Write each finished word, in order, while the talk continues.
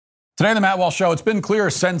Today on the Matt Walsh Show, it's been clear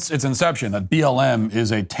since its inception that BLM is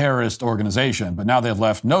a terrorist organization, but now they've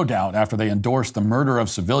left no doubt after they endorsed the murder of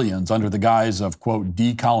civilians under the guise of, quote,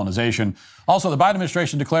 decolonization. Also, the Biden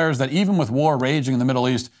administration declares that even with war raging in the Middle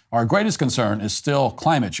East, our greatest concern is still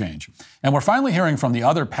climate change. And we're finally hearing from the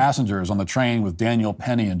other passengers on the train with Daniel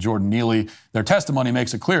Penny and Jordan Neely. Their testimony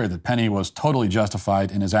makes it clear that Penny was totally justified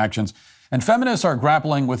in his actions. And feminists are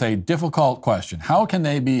grappling with a difficult question. How can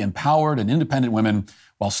they be empowered and independent women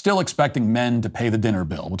while still expecting men to pay the dinner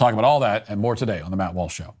bill? We'll talk about all that and more today on The Matt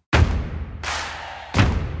Walsh Show.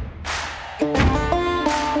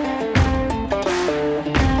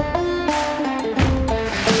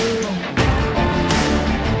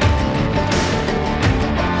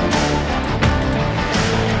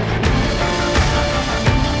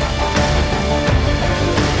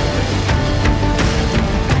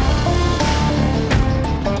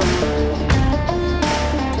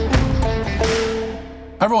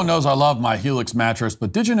 Everyone knows I love my Helix mattress,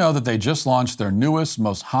 but did you know that they just launched their newest,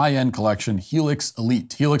 most high-end collection, Helix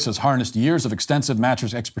Elite? Helix has harnessed years of extensive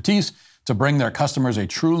mattress expertise to bring their customers a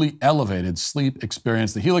truly elevated sleep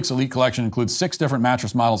experience. The Helix Elite collection includes 6 different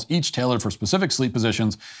mattress models, each tailored for specific sleep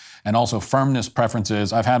positions and also firmness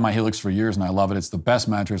preferences. I've had my Helix for years and I love it. It's the best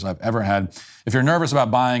mattress I've ever had. If you're nervous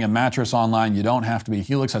about buying a mattress online, you don't have to be.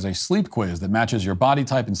 Helix has a sleep quiz that matches your body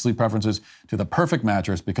type and sleep preferences to the perfect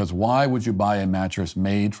mattress, because why would you buy a mattress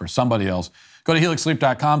made for somebody else? Go to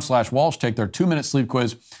helixsleep.com/Walsh, take their 2-minute sleep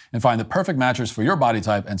quiz, and find the perfect mattress for your body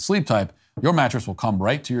type and sleep type. Your mattress will come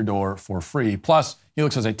right to your door for free. Plus,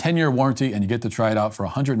 Helix has a 10-year warranty and you get to try it out for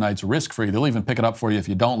 100 nights risk-free. They'll even pick it up for you if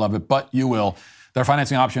you don't love it, but you will. Their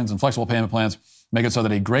financing options and flexible payment plans make it so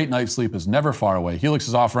that a great night's sleep is never far away. Helix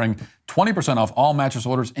is offering 20% off all mattress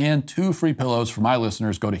orders and 2 free pillows for my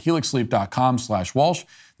listeners. Go to helixsleep.com/Walsh.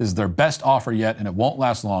 This is their best offer yet, and it won't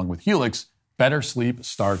last long. With Helix, better sleep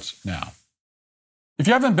starts now. If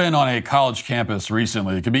you haven't been on a college campus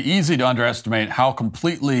recently, it can be easy to underestimate how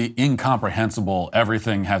completely incomprehensible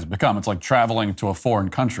everything has become. It's like traveling to a foreign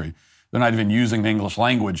country. They're not even using the English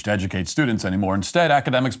language to educate students anymore. Instead,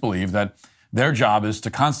 academics believe that their job is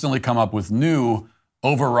to constantly come up with new,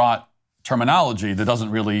 overwrought terminology that doesn't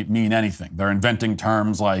really mean anything. They're inventing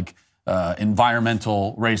terms like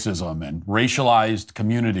environmental racism and racialized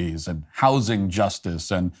communities and housing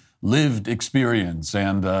justice and lived experience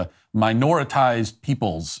and minoritized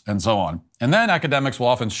peoples and so on. And then academics will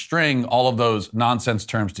often string all of those nonsense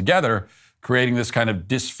terms together, creating this kind of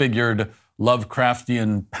disfigured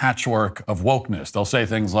Lovecraftian patchwork of wokeness. They'll say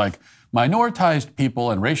things like, minoritized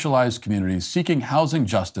people and racialized communities seeking housing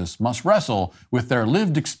justice must wrestle with their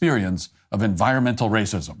lived experience of environmental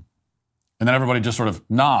racism. And then everybody just sort of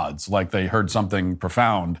nods like they heard something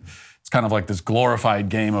profound. It's kind of like this glorified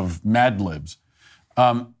game of Mad Libs.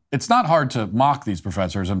 It's not hard to mock these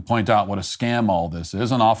professors and point out what a scam all this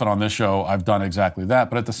is. And often on this show, I've done exactly that.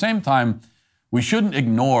 But at the same time, we shouldn't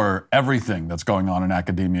ignore everything that's going on in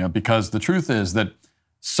academia, because the truth is that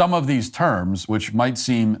some of these terms, which might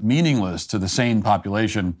seem meaningless to the sane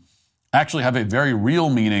population, actually have a very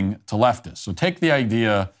real meaning to leftists. So take the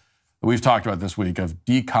idea that we've talked about this week of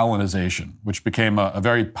decolonization, which became a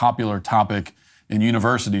very popular topic in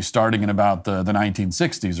universities starting in about the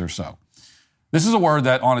 1960s or so. This is a word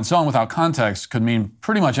that on its own, without context, could mean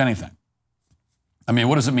pretty much anything. I mean,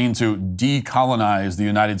 what does it mean to decolonize the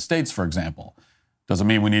United States, for example? Does it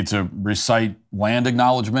mean we need to recite land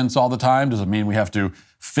acknowledgements all the time? Does it mean we have to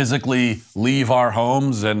physically leave our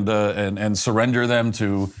homes and surrender them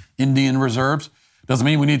to Indian reserves? Does it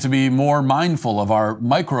mean we need to be more mindful of our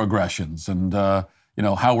microaggressions and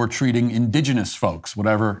how we're treating indigenous folks,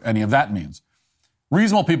 whatever any of that means?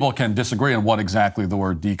 Reasonable people can disagree on what exactly the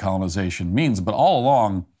word decolonization means, but all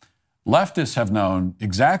along, leftists have known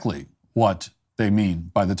exactly what they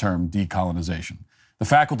mean by the term decolonization. The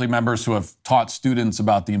faculty members who have taught students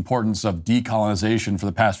about the importance of decolonization for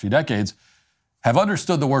the past few decades have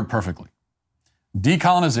understood the word perfectly.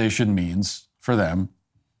 Decolonization means, for them,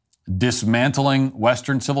 dismantling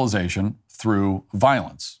Western civilization through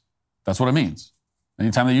violence. That's what it means.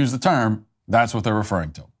 Anytime they use the term, that's what they're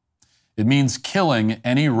referring to. It means killing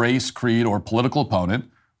any race, creed, or political opponent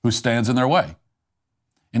who stands in their way.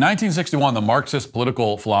 In 1961, the Marxist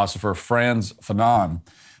political philosopher Franz Fanon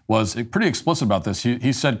was pretty explicit about this.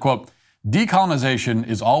 He said, quote, decolonization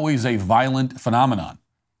is always a violent phenomenon.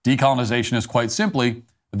 Decolonization is quite simply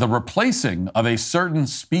the replacing of a certain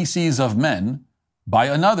species of men by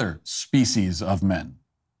another species of men.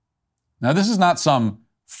 Now, this is not some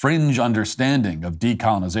fringe understanding of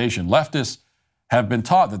decolonization. Leftists have been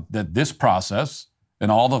taught that this process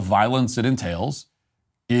and all the violence it entails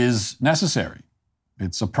is necessary.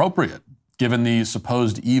 It's appropriate, given the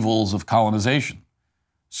supposed evils of colonization.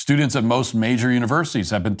 Students at most major universities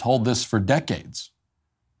have been told this for decades.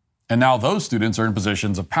 And now those students are in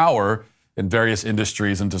positions of power in various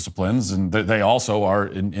industries and disciplines, and they also are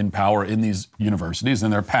in power in these universities,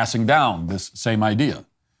 and they're passing down this same idea.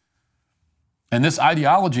 And this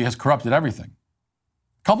ideology has corrupted everything.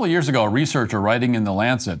 A couple of years ago, a researcher writing in The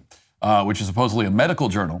Lancet, which is supposedly a medical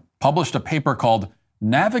journal, published a paper called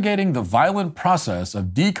Navigating the Violent Process of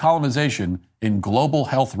Decolonization in Global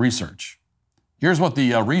Health Research. Here's what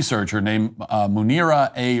the researcher named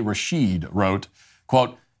Munira A. Rashid wrote,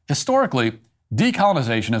 quote, historically,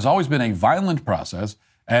 decolonization has always been a violent process,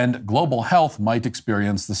 and global health might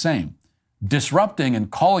experience the same. Disrupting and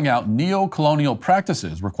calling out neo-colonial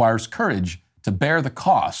practices requires courage to bear the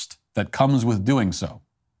cost that comes with doing so.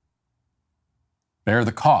 Bear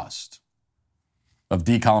the cost of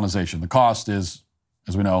decolonization. The cost is,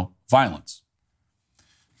 as we know, violence.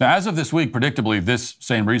 Now, as of this week, predictably, this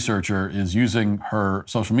same researcher is using her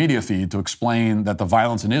social media feed to explain that the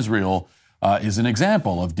violence in Israel is an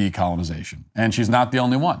example of decolonization. And she's not the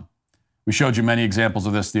only one. We showed you many examples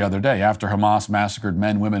of this the other day. After Hamas massacred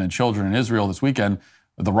men, women, and children in Israel this weekend,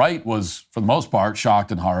 the right was, for the most part,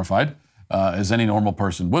 shocked and horrified, as any normal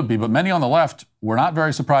person would be. But many on the left were not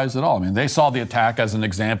very surprised at all. I mean, they saw the attack as an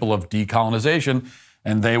example of decolonization,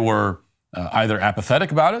 and they were either apathetic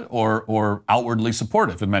about it or outwardly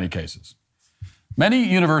supportive in many cases. Many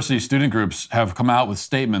university student groups have come out with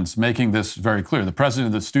statements making this very clear. The president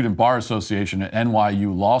of the Student Bar Association at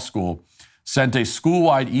NYU Law School sent a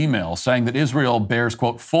school-wide email saying that Israel bears,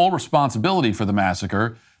 quote, full responsibility for the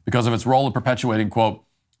massacre because of its role in perpetuating, quote,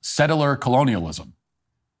 settler colonialism.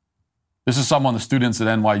 This is someone the students at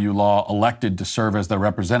NYU Law elected to serve as their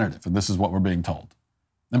representative, and this is what we're being told.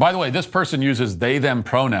 And by the way, this person uses they-them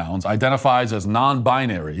pronouns, identifies as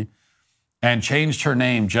non-binary, and changed her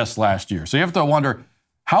name just last year. So you have to wonder,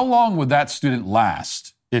 how long would that student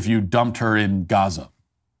last if you dumped her in Gaza?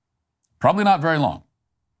 Probably not very long.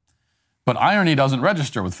 But irony doesn't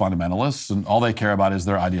register with fundamentalists, and all they care about is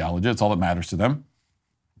their ideology. It's all that matters to them.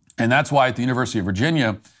 And that's why at the University of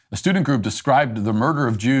Virginia, a student group described the murder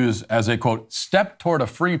of Jews as a, quote, step toward a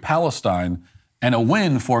free Palestine and a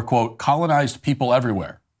win for, quote, colonized people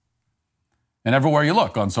everywhere. And everywhere you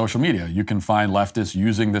look on social media, you can find leftists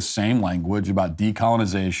using this same language about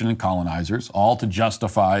decolonization and colonizers, all to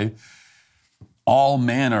justify all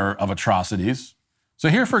manner of atrocities. So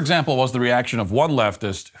here, for example, was the reaction of one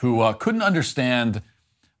leftist who couldn't understand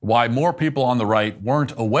why more people on the right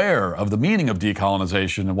weren't aware of the meaning of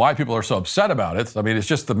decolonization and why people are so upset about it. I mean, it's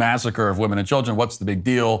just the massacre of women and children. What's the big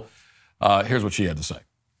deal? Here's what she had to say.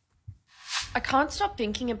 I can't stop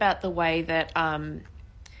thinking about the way that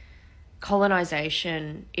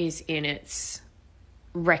colonization is in its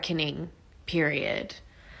reckoning period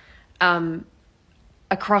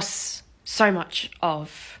across so much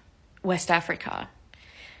of West Africa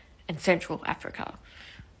and Central Africa.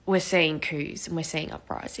 We're seeing coups and we're seeing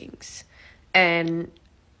uprisings. And,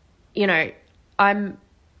 you know, I'm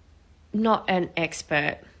not an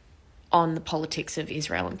expert on the politics of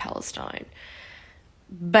Israel and Palestine,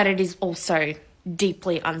 but it is also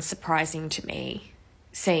deeply unsurprising to me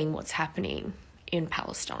seeing what's happening in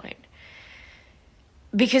Palestine.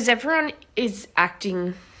 Because everyone is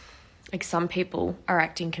acting, like some people are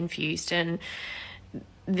acting confused, and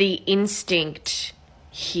the instinct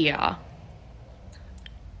here,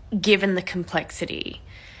 given the complexity,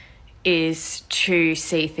 is to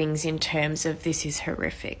see things in terms of this is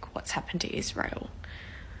horrific, what's happened to Israel.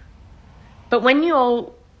 But when you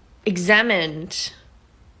all examined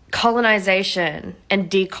colonization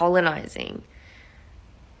and decolonizing,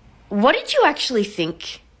 what did you actually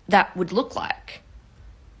think that would look like?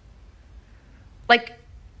 Like,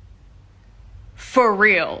 for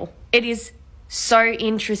real, it is so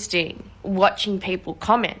interesting watching people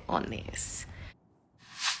comment on this.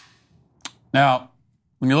 Now,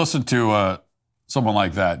 when you listen to someone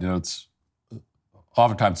like that, you know, it's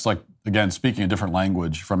oftentimes it's like, again, speaking a different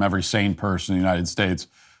language from every sane person in the United States.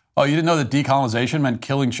 Oh, you didn't know that decolonization meant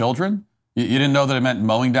killing children? You didn't know that it meant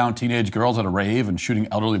mowing down teenage girls at a rave and shooting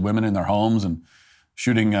elderly women in their homes and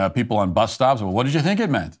shooting people on bus stops? Well, what did you think it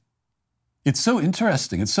meant? It's so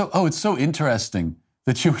interesting. It's so interesting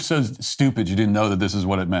that you were so stupid you didn't know that this is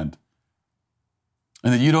what it meant,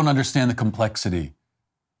 and that you don't understand the complexity.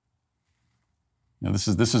 You know, this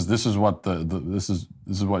is what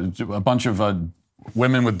a bunch of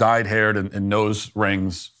women with dyed hair and nose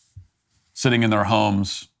rings sitting in their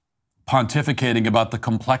homes pontificating about the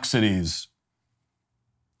complexities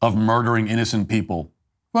of murdering innocent people.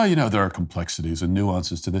 Well, you know, there are complexities and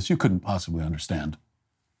nuances to this you couldn't possibly understand.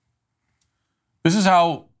 This is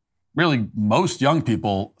how really most young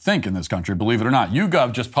people think in this country, believe it or not.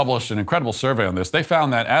 YouGov just published an incredible survey on this. They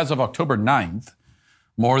found that as of October 9th,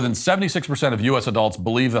 more than 76% of U.S. adults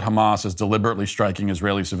believe that Hamas is deliberately striking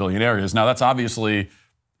Israeli civilian areas. Now, that's obviously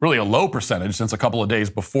really a low percentage, since a couple of days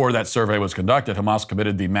before that survey was conducted, Hamas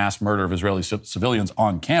committed the mass murder of Israeli civilians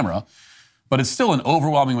on camera. But it's still an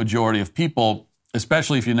overwhelming majority of people,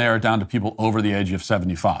 especially if you narrow it down to people over the age of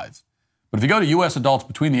 75. But if you go to U.S. adults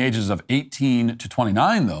between the ages of 18 to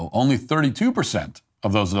 29, though, only 32%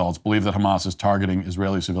 of those adults believe that Hamas is targeting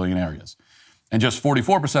Israeli civilian areas. And just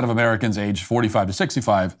 44% of Americans aged 45 to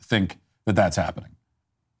 65 think that that's happening.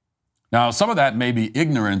 Now, some of that may be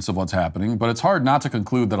ignorance of what's happening, but it's hard not to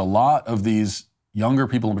conclude that a lot of these younger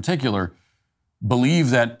people in particular believe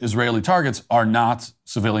that Israeli targets are not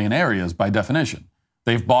civilian areas by definition.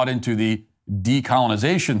 They've bought into the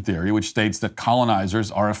decolonization theory, which states that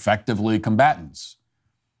colonizers are effectively combatants.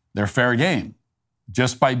 They're fair game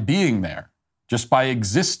just by being there, just by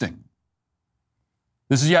existing.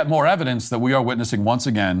 This is yet more evidence that we are witnessing once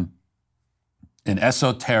again an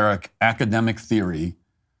esoteric academic theory,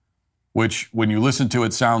 which when you listen to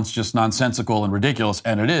it sounds just nonsensical and ridiculous,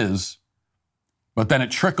 and it is, but then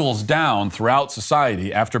it trickles down throughout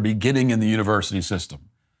society after beginning in the university system.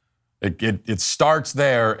 It starts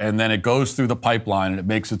there, and then it goes through the pipeline, and it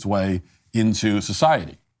makes its way into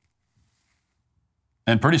society.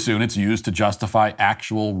 And pretty soon it's used to justify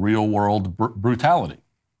actual real-world brutality.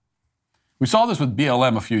 We saw this with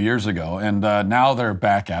BLM a few years ago, and now they're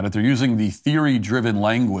back at it. They're using the theory-driven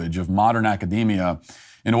language of modern academia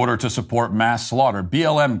in order to support mass slaughter.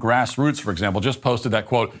 BLM Grassroots, for example, just posted that,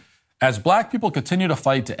 quote, "As black people continue to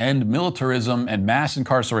fight to end militarism and mass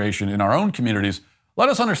incarceration in our own communities, let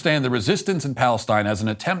us understand the resistance in Palestine as an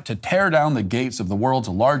attempt to tear down the gates of the world's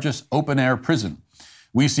largest open-air prison.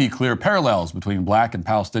 We see clear parallels between black and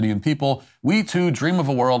Palestinian people. We too dream of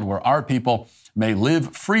a world where our people may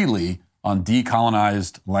live freely on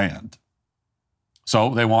decolonized land."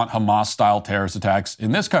 So they want Hamas-style terrorist attacks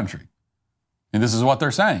in this country. And this is what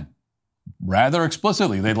they're saying. Rather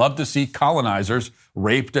explicitly, they'd love to see colonizers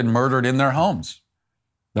raped and murdered in their homes.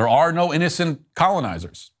 There are no innocent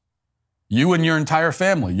colonizers. You and your entire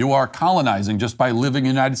family, you are colonizing just by living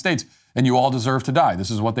in the United States, and you all deserve to die. This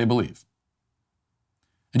is what they believe.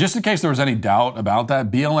 And just in case there was any doubt about that,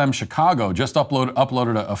 BLM Chicago just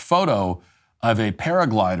uploaded a photo of a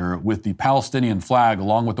paraglider with the Palestinian flag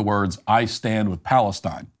along with the words, "I stand with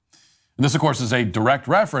Palestine." And this, of course, is a direct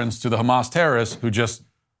reference to the Hamas terrorists who just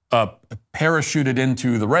parachuted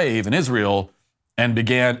into the rave in Israel and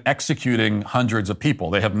began executing hundreds of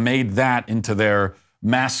people. They have made that into their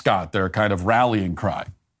mascot, their kind of rallying cry.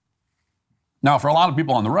 Now, for a lot of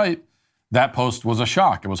people on the right, that post was a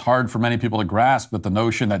shock. It was hard for many people to grasp that the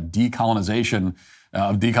notion that decolonization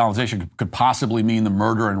could possibly mean the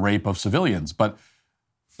murder and rape of civilians. But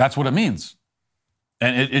that's what it means.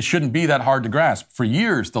 And it shouldn't be that hard to grasp. For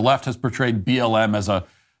years, the left has portrayed BLM as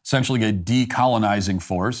essentially a decolonizing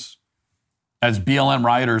force. As BLM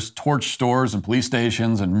rioters torched stores and police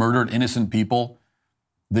stations and murdered innocent people,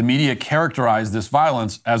 the media characterized this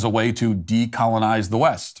violence as a way to decolonize the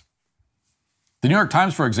West. The New York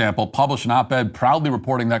Times, for example, published an op-ed proudly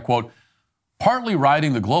reporting that, quote, "Partly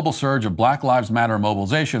riding the global surge of Black Lives Matter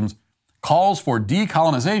mobilizations, calls for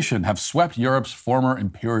decolonization have swept Europe's former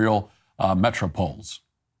imperial metropoles."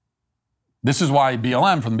 This is why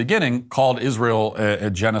BLM, from the beginning, called Israel a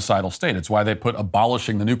genocidal state. It's why they put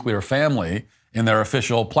abolishing the nuclear family in their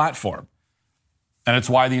official platform. And it's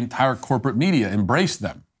why the entire corporate media embraced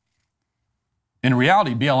them. In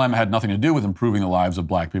reality, BLM had nothing to do with improving the lives of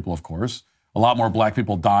black people, of course. A lot more black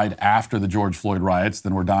people died after the George Floyd riots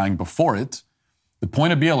than were dying before it. The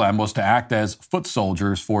point of BLM was to act as foot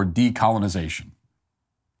soldiers for decolonization.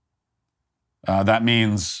 That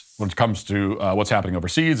means, when it comes to what's happening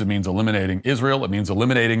overseas, it means eliminating Israel. It means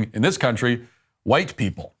eliminating, in this country, white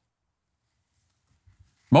people.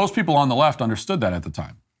 Most people on the left understood that at the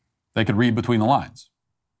time. They could read between the lines.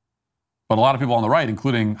 But a lot of people on the right,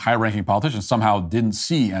 including high-ranking politicians, somehow didn't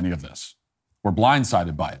see any of this, were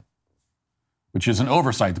blindsided by it, which is an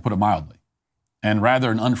oversight, to put it mildly, and rather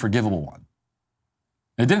an unforgivable one.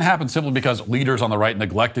 It didn't happen simply because leaders on the right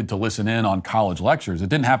neglected to listen in on college lectures. It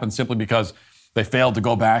didn't happen simply because they failed to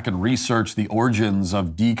go back and research the origins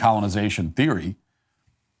of decolonization theory.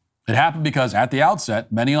 It happened because at the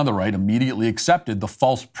outset, many on the right immediately accepted the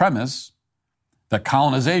false premise that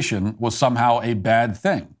colonization was somehow a bad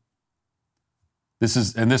thing. This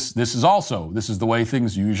is the way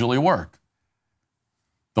things usually work.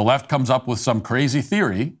 The left comes up with some crazy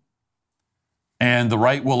theory, and the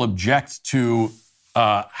right will object to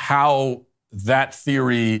how that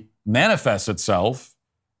theory manifests itself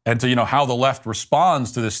and to, how the left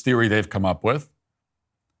responds to this theory they've come up with.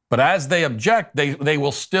 But as they object, they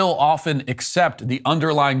will still often accept the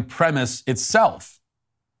underlying premise itself.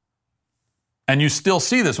 And you still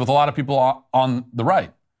see this with a lot of people on the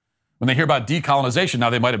right. When they hear about decolonization, now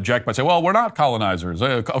they might object by saying, well, we're not colonizers.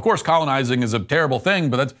 Of course, colonizing is a terrible thing,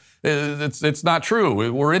 but it's not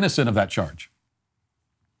true. We're innocent of that charge.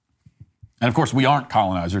 And of course, we aren't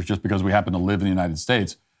colonizers just because we happen to live in the United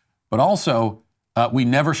States. But also, we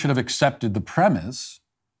never should have accepted the premise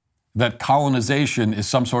that colonization is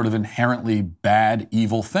some sort of inherently bad,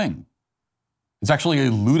 evil thing. It's actually a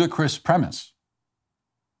ludicrous premise.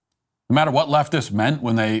 No matter what leftists meant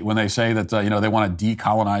when they say that they want to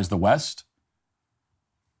decolonize the West,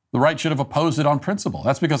 the right should have opposed it on principle.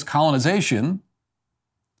 That's because colonization,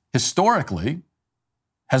 historically,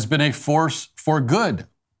 has been a force for good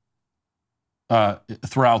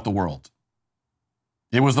throughout the world.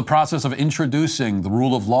 It was the process of introducing the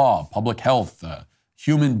rule of law, public health,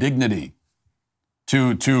 human dignity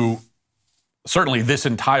to certainly this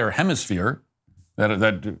entire hemisphere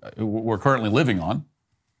that we're currently living on.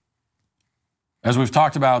 As we've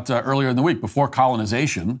talked about earlier in the week, before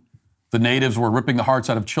colonization, the natives were ripping the hearts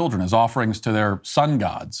out of children as offerings to their sun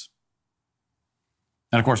gods.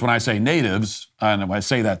 And of course, when I say natives, and I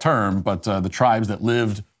say that term, but the tribes that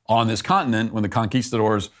lived on this continent when the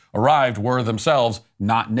conquistadors arrived were themselves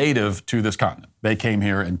not native to this continent. They came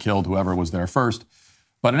here and killed whoever was there first.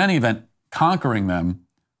 But in any event, conquering them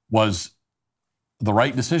was the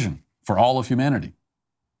right decision for all of humanity.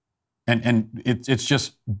 And it's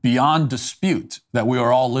just beyond dispute that we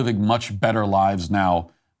are all living much better lives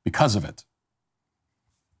now because of it.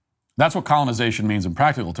 That's what colonization means in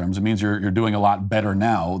practical terms. It means you're doing a lot better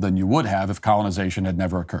now than you would have if colonization had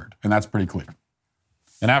never occurred. And that's pretty clear.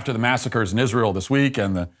 And after the massacres in Israel this week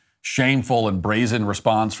and the shameful and brazen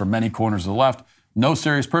response from many corners of the left, no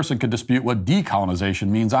serious person could dispute what decolonization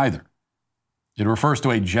means either. It refers to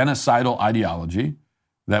a genocidal ideology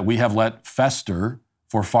that we have let fester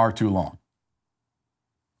for far too long.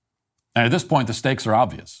 And at this point, the stakes are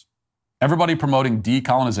obvious. Everybody promoting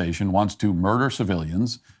decolonization wants to murder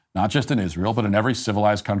civilians, not just in Israel, but in every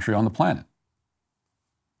civilized country on the planet.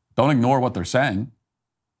 Don't ignore what they're saying.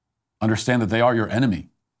 Understand that they are your enemy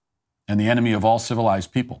and the enemy of all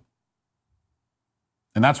civilized people.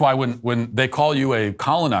 And that's why when they call you a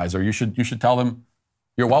colonizer, you should tell them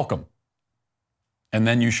you're welcome. And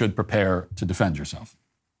then you should prepare to defend yourself,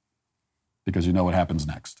 because you know what happens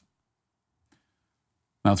next.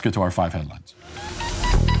 Now let's get to our 5 headlines.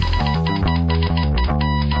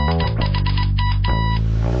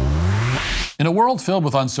 In a world filled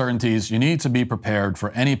with uncertainties, you need to be prepared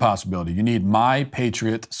for any possibility. You need My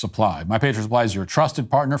Patriot Supply. My Patriot Supply is your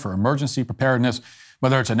trusted partner for emergency preparedness.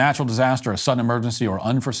 Whether it's a natural disaster, a sudden emergency, or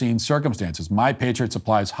unforeseen circumstances, My Patriot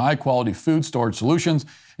Supply's high-quality food storage solutions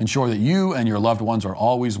ensure that you and your loved ones are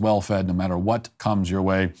always well-fed no matter what comes your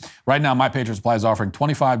way. Right now, My Patriot Supply is offering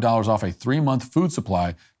 $25 off a 3-month food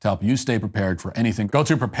supply to help you stay prepared for anything. Go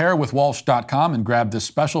to preparewithwalsh.com and grab this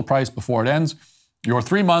special price before it ends. Your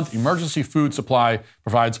 3-month emergency food supply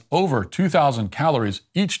provides over 2,000 calories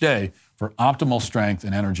each day for optimal strength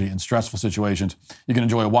and energy in stressful situations. You can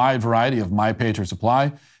enjoy a wide variety of My Patriot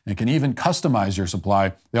Supply and can even customize your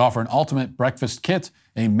supply. They offer an ultimate breakfast kit,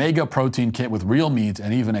 a mega protein kit with real meat,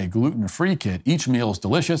 and even a gluten-free kit. Each meal is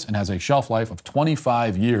delicious and has a shelf life of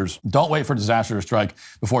 25 years. Don't wait for disaster to strike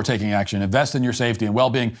before taking action. Invest in your safety and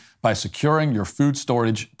well-being by securing your food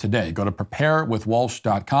storage today. Go to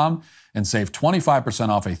preparewithwalsh.com and save 25%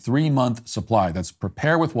 off a 3-month supply. That's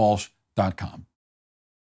preparewithwalsh.com.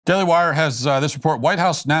 Daily Wire has this report. White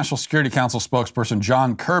House National Security Council spokesperson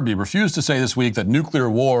John Kirby refused to say this week that nuclear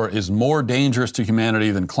war is more dangerous to humanity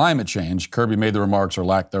than climate change. Kirby made the remarks, or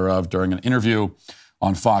lack thereof, during an interview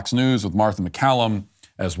on Fox News with Martha McCallum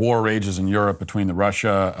as war rages in Europe between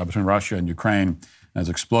Russia and Ukraine, and has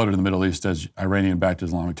exploded in the Middle East as Iranian-backed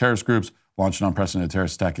Islamic terrorist groups launched an unprecedented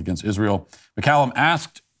terrorist attack against Israel. McCallum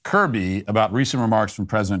asked Kirby about recent remarks from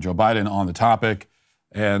President Joe Biden on the topic.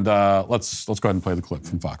 And let's go ahead and play the clip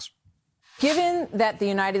from Fox. Given that the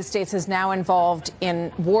United States is now involved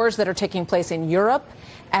in wars that are taking place in Europe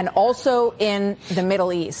and also in the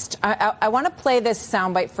Middle East, I want to play this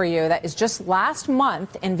soundbite for you that is just last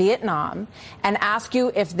month in Vietnam and ask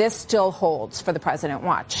you if this still holds for the president.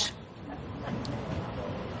 Watch.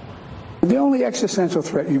 The only existential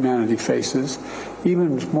threat humanity faces,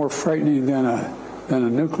 even more frightening than a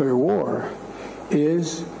nuclear war,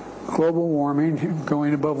 is global warming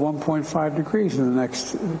going above 1.5 degrees in the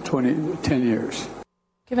next 10 years.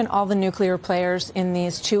 Given all the nuclear players in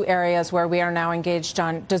these two areas where we are now engaged,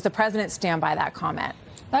 John, does the president stand by that comment?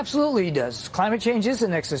 Absolutely, he does. Climate change is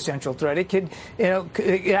an existential threat.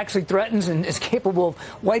 It actually threatens and is capable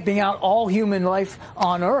of wiping out all human life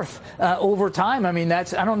on Earth over time. I mean, I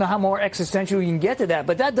don't know how more existential you can get to that,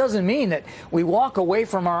 but that doesn't mean that we walk away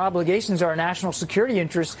from our obligations, our national security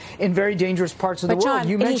interests in very dangerous parts of the world. John,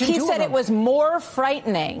 You mentioned he said it was more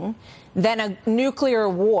frightening than a nuclear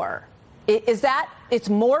war. Is that it's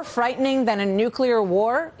more frightening than a nuclear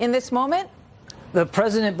war in this moment? The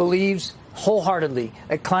president believes wholeheartedly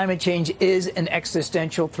that climate change is an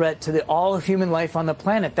existential threat to all of human life on the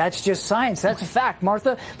planet. That's just science. That's a fact,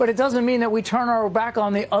 Martha. But it doesn't mean that we turn our back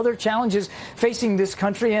on the other challenges facing this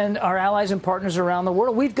country and our allies and partners around the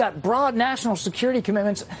world. We've got broad national security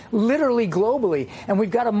commitments literally globally, and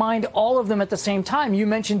we've got to mind all of them at the same time. You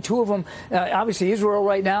mentioned two of them, obviously Israel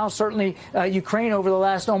right now, certainly Ukraine over the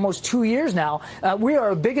last almost 2 years now. We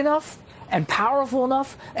are a big enough and powerful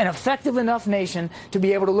enough and effective enough nation to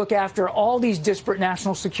be able to look after all these disparate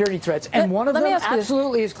national security threats. And one of them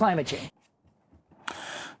absolutely is climate change.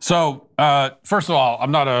 So, first of all,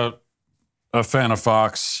 I'm not a fan of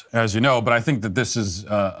Fox, as you know, but I think that this is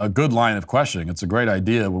a good line of questioning. It's a great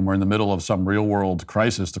idea when we're in the middle of some real-world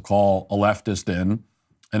crisis to call a leftist in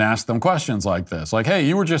and ask them questions like this. Like, hey,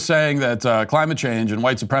 you were just saying that climate change and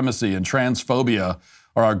white supremacy and transphobia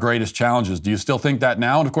are our greatest challenges. Do you still think that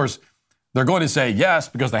now? And, of course, they're going to say yes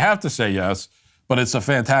because they have to say yes, but it's a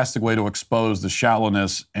fantastic way to expose the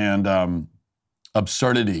shallowness and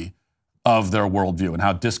absurdity of their worldview and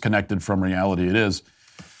how disconnected from reality it is.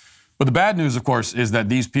 But the bad news, of course, is that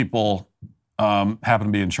these people happen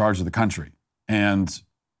to be in charge of the country. And,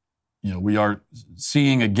 we are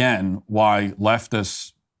seeing again why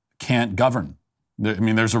leftists can't govern. I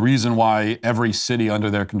mean, there's a reason why every city under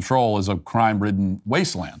their control is a crime-ridden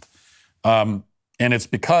wasteland. And it's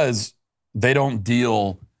because they don't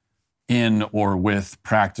deal in or with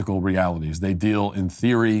practical realities. They deal in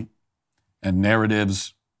theory and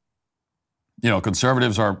narratives.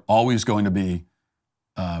 Conservatives are always going to be,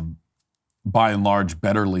 by and large,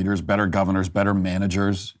 better leaders, better governors, better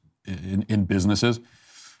managers in businesses,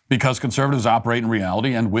 because conservatives operate in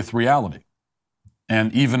reality and with reality.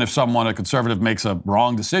 And even if a conservative makes a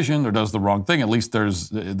wrong decision or does the wrong thing, at least there's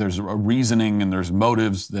a reasoning and there's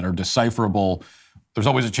motives that are decipherable. There's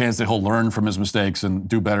always a chance that he'll learn from his mistakes and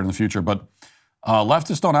do better in the future. But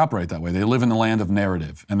leftists don't operate that way. They live in the land of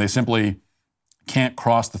narrative, and they simply can't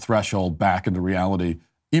cross the threshold back into reality,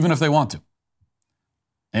 even if they want to.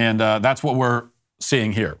 And that's what we're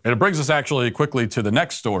seeing here. And it brings us actually quickly to the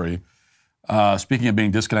next story. Speaking of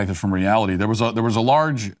being disconnected from reality, there was a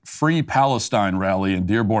large Free Palestine rally in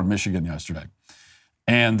Dearborn, Michigan yesterday.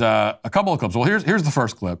 And a couple of clips. Well, here's the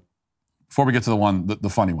first clip before we get to the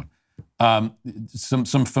funny one.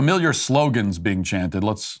 Some familiar slogans being chanted.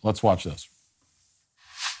 Let's watch this.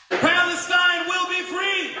 Palestine will be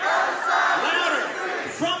free. Palestine louder.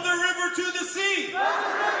 From the river to the sea. From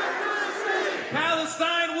the river to the sea.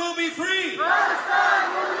 Palestine will be free. Palestine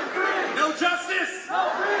will be free. No justice. No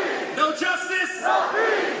free. No justice. No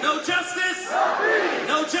free. No justice. No free.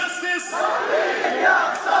 No justice. No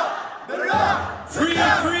free.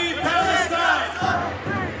 Free Palestine.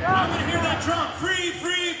 I'm going to hear that drum. Free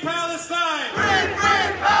Palestine. Free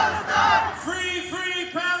Palestine. Free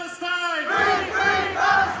Palestine. Free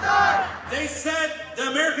Palestine. They said, the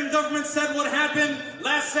American government said what happened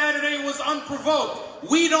last Saturday was unprovoked.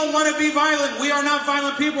 We don't want to be violent. We are not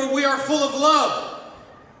violent people. We are full of love.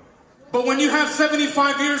 But when you have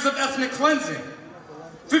 75 years of ethnic cleansing,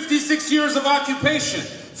 56 years of occupation,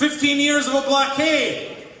 15 years of a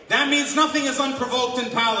blockade, that means nothing is unprovoked in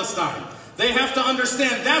Palestine. They have to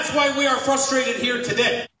understand that's why we are frustrated here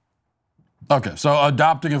today. Okay, so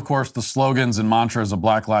adopting, of course, the slogans and mantras of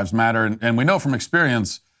Black Lives Matter. And we know from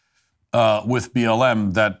experience with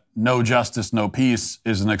BLM that no justice, no peace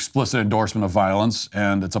is an explicit endorsement of violence,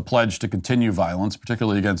 and it's a pledge to continue violence,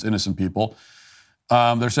 particularly against innocent people.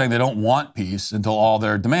 They're saying they don't want peace until all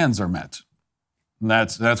their demands are met. And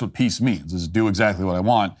that's what peace means, is do exactly what I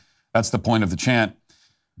want. That's the point of the chant.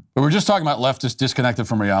 But we're just talking about leftists disconnected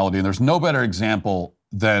from reality, and there's no better example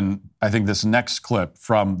than, I think, this next clip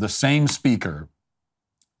from the same speaker.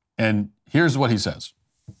 And here's what he says.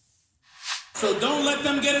 So don't let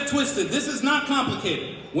them get it twisted. This is not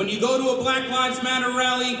complicated. When you go to a Black Lives Matter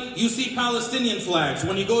rally, you see Palestinian flags.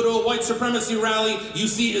 When you go to a white supremacy rally, you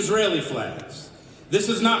see Israeli flags. This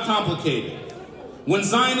is not complicated. When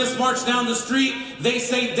Zionists march down the street, they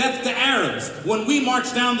say death to Arabs. When we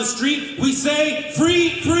march down the street, we say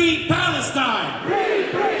free Palestine.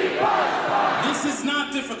 Free Palestine. This is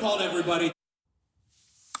not difficult, everybody.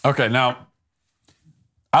 Okay, now,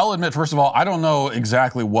 I'll admit, first of all, I don't know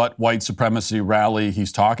exactly what white supremacy rally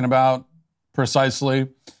he's talking about. precisely.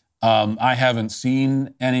 I haven't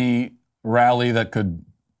seen any rally that could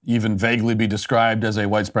even vaguely be described as a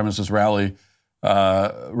white supremacist rally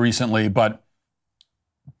recently. But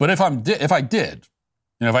if I did,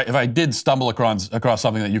 if I did stumble across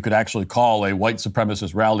something that you could actually call a white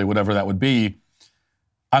supremacist rally, whatever that would be,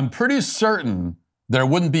 I'm pretty certain there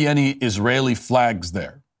wouldn't be any Israeli flags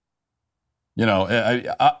there.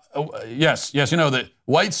 Yes, the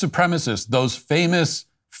white supremacists, those famous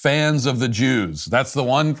fans of the Jews. That's the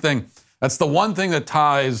one thing that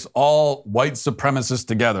ties all white supremacists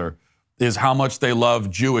together, is how much they love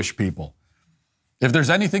Jewish people. If there's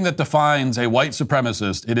anything that defines a white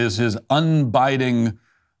supremacist, it is his unbiding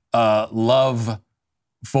love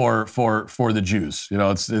for the Jews.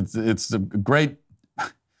 It's a great.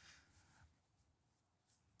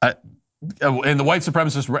 And the white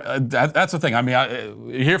supremacists, that's the thing. I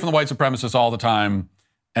mean, you hear from the white supremacists all the time,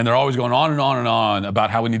 and they're always going on and on and on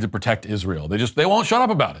about how we need to protect Israel. They won't shut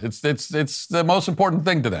up about it. It's the most important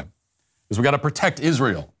thing to them, is we got to protect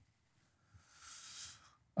Israel.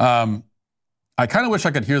 I kind of wish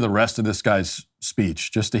I could hear the rest of this guy's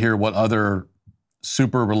speech just to hear what other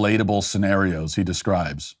super relatable scenarios he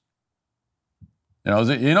describes.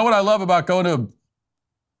 You know what I love about going to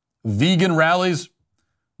vegan rallies?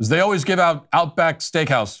 Is they always give out Outback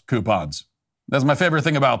Steakhouse coupons. That's my favorite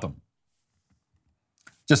thing about them.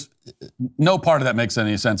 Just no part of that makes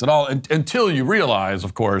any sense at all until you realize,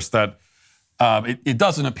 of course, that it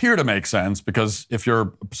doesn't appear to make sense, because if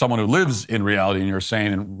you're someone who lives in reality and you're a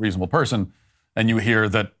sane and reasonable person, and you hear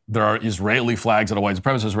that there are Israeli flags at a white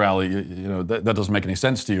supremacist rally, that doesn't make any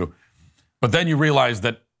sense to you. But then you realize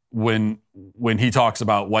that when he talks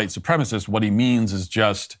about white supremacists, what he means is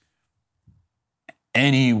just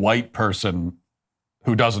any white person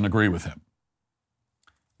who doesn't agree with him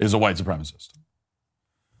is a white supremacist,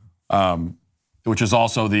 which is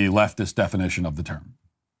also the leftist definition of the term.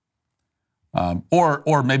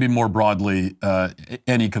 Or maybe more broadly,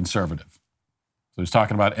 any conservative. So he's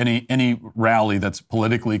talking about any rally that's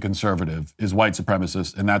politically conservative is white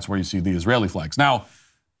supremacist, and that's where you see the Israeli flags. Now,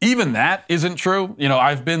 even that isn't true.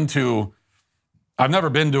 I've never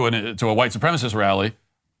been to a white supremacist rally.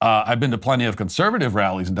 I've been to plenty of conservative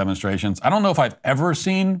rallies and demonstrations. I don't know if I've ever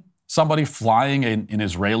seen somebody flying an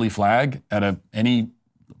Israeli flag at any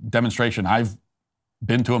demonstration I've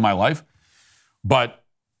been to in my life, but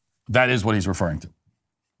that is what he's referring to.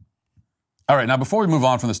 All right, now before we move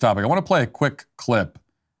on from this topic, I want to play a quick clip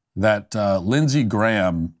that Lindsey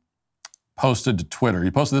Graham posted to Twitter.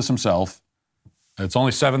 He posted this himself. It's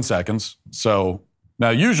only 7 seconds. So now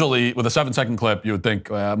usually with a 7-second clip, you would think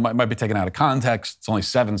might be taken out of context. It's only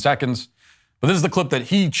 7 seconds. But this is the clip that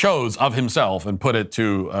he chose of himself and put it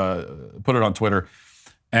on Twitter.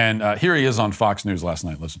 And here he is on Fox News last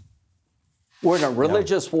night. Listen. We're in a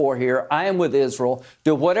religious war here. I am with Israel.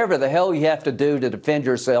 Do whatever the hell you have to do to defend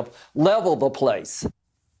yourself. Level the place.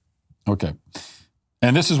 Okay.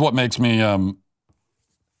 And this is what makes me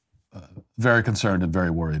very concerned and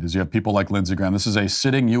very worried, is you have people like Lindsey Graham. This is a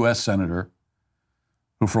sitting U.S. senator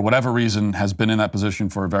who, for whatever reason, has been in that position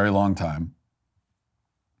for a very long time.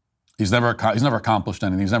 He's never accomplished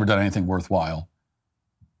anything. He's never done anything worthwhile.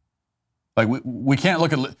 Like we can't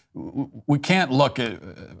look at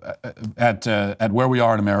where we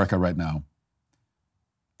are in America right now,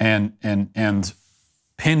 and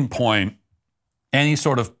pinpoint any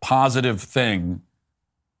sort of positive thing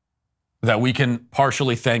that we can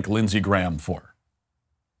partially thank Lindsey Graham for.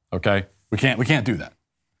 Okay, we can't do that.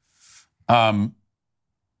 And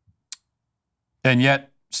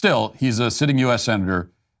yet, still, he's a sitting U.S. senator,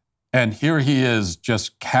 and here he is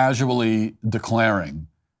just casually declaring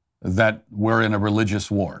that we're in a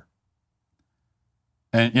religious war.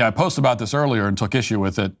 And I posted about this earlier and took issue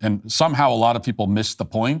with it, and somehow a lot of people missed the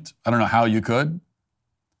point. I don't know how you could.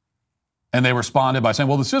 And they responded by saying,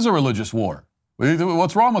 well, this is a religious war.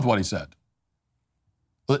 What's wrong with what he said?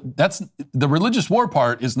 That's the religious war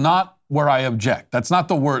part is not where I object. That's not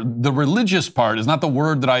the word. The religious part is not the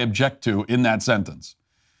word that I object to in that sentence.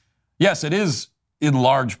 Yes, it is in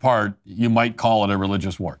large part, you might call it a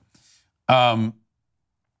religious war.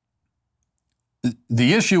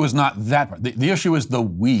 The issue is not that part. The issue is the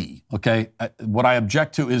we, okay? What I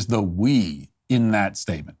object to is the we in that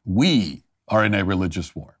statement. We are in a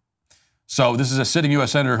religious war. So this is a sitting U.S.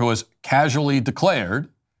 senator who has casually declared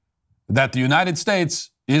that the United States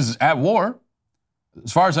is at war.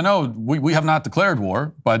 As far as I know, we have not declared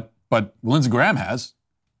war, but Lindsey Graham has.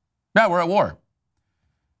 Yeah, we're at war.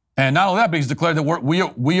 And not only that, but he's declared that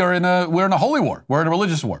we're in a holy war. We're in a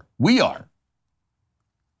religious war. We are.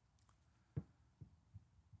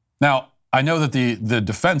 Now, I know that the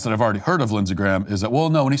defense that I've already heard of Lindsey Graham is that, well,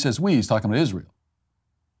 no, when he says we, he's talking about Israel.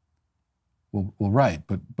 Well, right,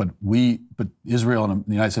 but Israel and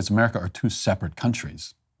the United States of America are two separate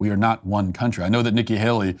countries. We are not one country. I know that Nikki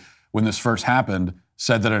Haley, when this first happened,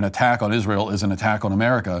 said that an attack on Israel is an attack on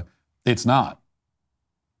America. It's not.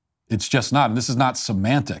 It's just not. And this is not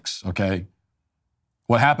semantics, okay?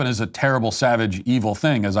 What happened is a terrible, savage, evil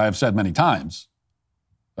thing, as I have said many times.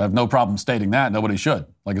 I have no problem stating that. Nobody should.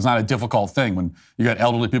 Like, it's not a difficult thing when you got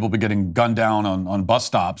elderly people be getting gunned down on bus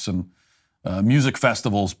stops and music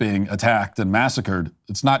festivals being attacked and massacred.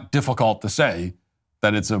 It's not difficult to say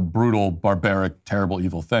that it's a brutal, barbaric, terrible,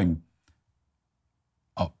 evil thing.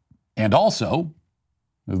 Oh, and also,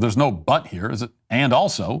 there's no but here, is it? And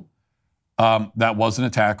also, that was an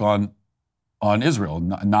attack on Israel.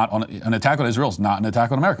 Not on an attack on Israel is not an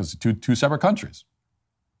attack on America. It's two separate countries.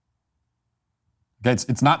 Okay,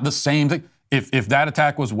 it's not the same thing. If that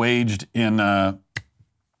attack was waged in,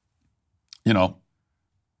 in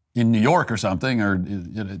New York or something, or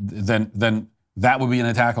then that would be an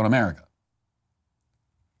attack on America.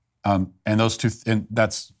 And those two,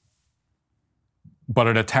 but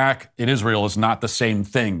an attack in Israel is not the same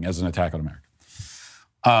thing as an attack on America,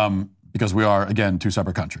 because we are, again, two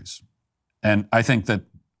separate countries. And I think that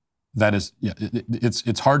is,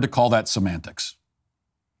 it's hard to call that semantics,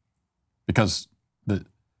 because the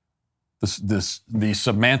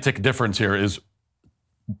semantic difference here is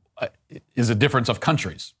a difference of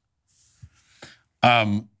countries.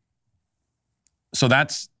 So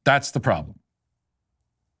that's the problem,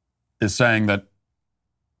 is saying that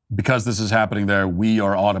because this is happening there, we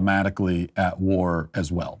are automatically at war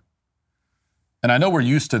as well. And I know we're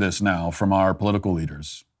used to this now from our political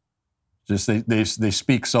leaders. Just they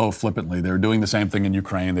speak so flippantly. They're doing the same thing in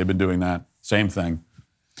Ukraine. They've been doing that same thing.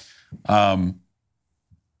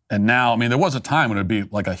 And now, I mean, there was a time when it would be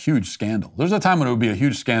like a huge scandal. There's a time when it would be a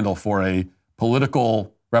huge scandal for a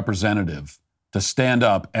political representative to stand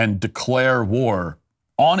up and declare war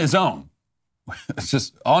on his own. It's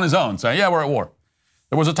just on his own, saying, yeah, we're at war.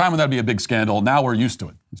 There was a time when that'd be a big scandal. Now we're used to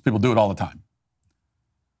it. These people do it all the time.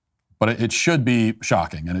 But it should be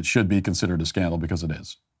shocking, and it should be considered a scandal, because it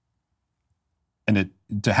is. And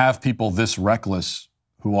to have people this reckless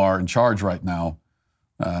who are in charge right now,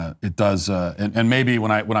 it does. And maybe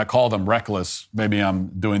when I call them reckless, maybe I'm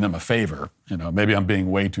doing them a favor. Maybe I'm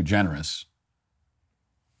being way too generous.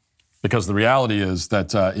 Because the reality is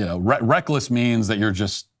that reckless means that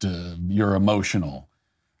you're emotional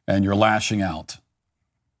and you're lashing out,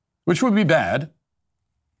 which would be bad.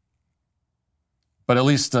 But at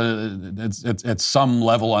least it's at some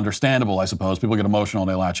level understandable, I suppose. People get emotional and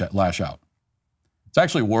they lash out. It's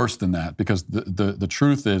actually worse than that, because the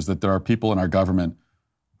truth is that there are people in our government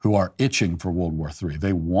who are itching for World War III.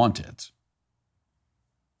 They want it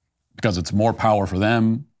because it's more power for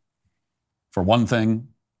them, for one thing.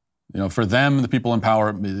 For them, the people in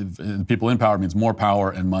power means more power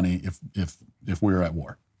and money if we're at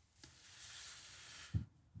war.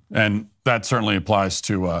 And that certainly applies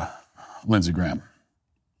to Lindsey Graham.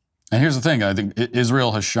 And here's the thing. I think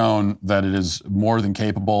Israel has shown that it is more than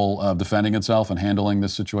capable of defending itself and handling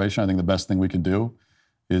this situation. I think the best thing we can do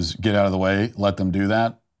is get out of the way, let them do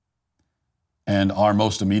that. And our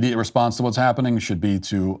most immediate response to what's happening should be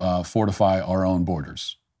to fortify our own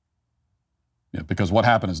borders. Because what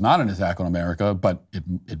happened is not an attack on America, but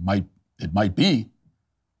it might be.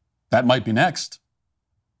 That might be next.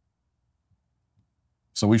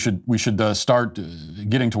 So we should start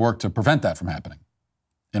getting to work to prevent that from happening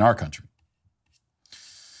in our country.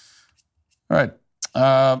 All right.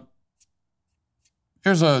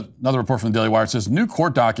 Here's another report from the Daily Wire. It says, new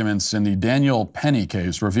court documents in the Daniel Penny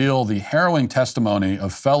case reveal the harrowing testimony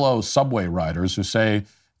of fellow subway riders who say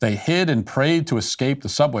they hid and prayed to escape the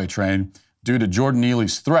subway train due to Jordan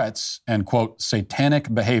Neely's threats and, quote,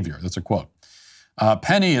 satanic behavior. That's a quote.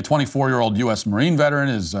 Penny, a 24-year-old U.S. Marine veteran,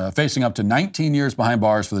 is facing up to 19 years behind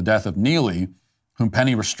bars for the death of Neely, whom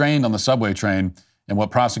Penny restrained on the subway train in what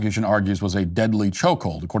prosecution argues was a deadly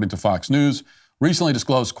chokehold. According to Fox News, recently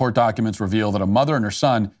disclosed court documents reveal that a mother and her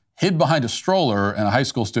son hid behind a stroller and a high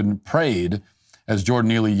school student prayed as Jordan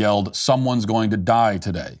Neely yelled, "Someone's going to die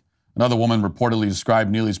today." Another woman reportedly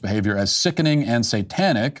described Neely's behavior as sickening and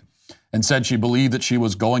satanic and said she believed that she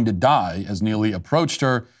was going to die as Neely approached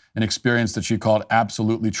her, an experience that she called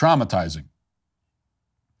absolutely traumatizing.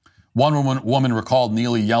 One woman recalled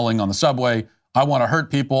Neely yelling on the subway, "I want to hurt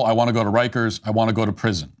people, I want to go to Rikers, I want to go to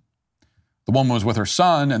prison." The woman was with her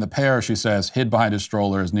son, and the pair, she says, hid behind his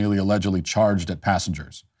stroller as Neely allegedly charged at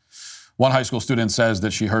passengers. One high school student says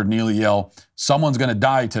that she heard Neely yell, "Someone's going to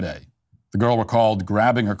die today." The girl recalled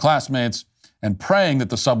grabbing her classmates and praying that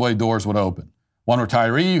the subway doors would open. One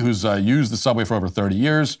retiree who's used the subway for over 30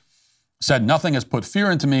 years said, "Nothing has put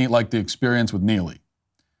fear into me like the experience with Neely."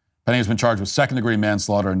 Penny has been charged with second-degree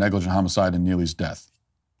manslaughter and negligent homicide in Neely's death.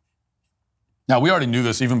 Now, we already knew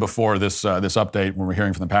this even before this update when we're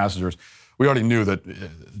hearing from the passengers. We already knew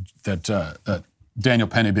that Daniel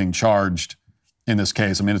Penny being charged in this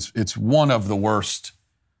case, I mean, it's one of the worst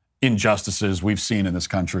injustices we've seen in this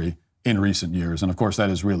country in recent years. And, of course, that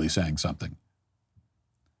is really saying something.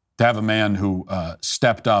 To have a man who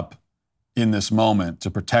stepped up in this moment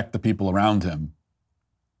to protect the people around him.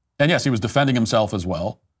 And, yes, he was defending himself as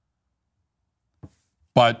well.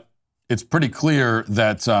 But it's pretty clear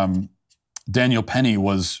that Daniel Penny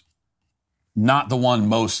was not the one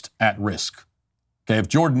most at risk. Okay, if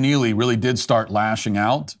Jordan Neely really did start lashing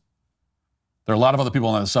out, there are a lot of other people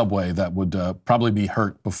on the subway that would probably be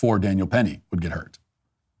hurt before Daniel Penny would get hurt.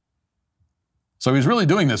 So he's really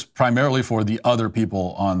doing this primarily for the other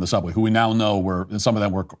people on the subway, who we now know some of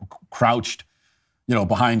them were crouched,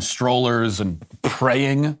 behind strollers and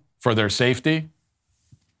praying for their safety.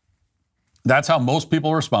 That's how most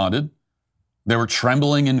people responded. They were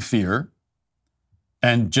trembling in fear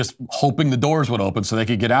and just hoping the doors would open so they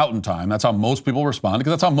could get out in time. That's how most people responded,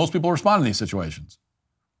 because that's how most people respond in these situations.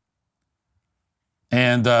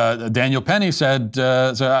 And Daniel Penny said,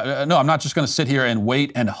 "No, I'm not just going to sit here and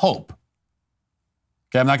wait and hope.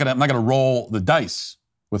 Okay, I'm not going to roll the dice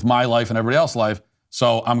with my life and everybody else's life.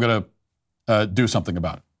 So I'm going to do something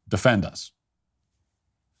about it. Defend us."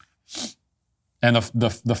 And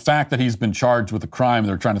the fact that he's been charged with a crime,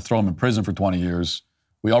 they're trying to throw him in prison for 20 years.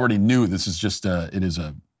 We already knew this is just it is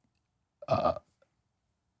a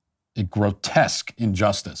grotesque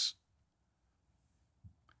injustice.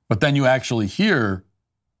 But then you actually hear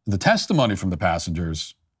the testimony from the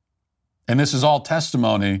passengers, and this is all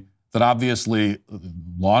testimony that obviously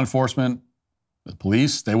law enforcement, the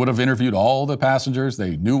police, they would have interviewed all the passengers.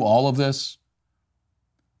 They knew all of this.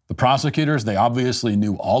 The prosecutors, they obviously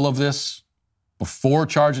knew all of this before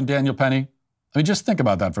charging Daniel Penny. I mean, just think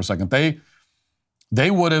about that for a second.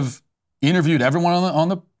 They would have interviewed everyone on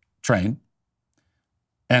the train.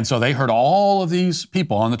 And so they heard all of these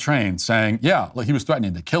people on the train saying, yeah, like he was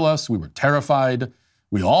threatening to kill us. We were terrified.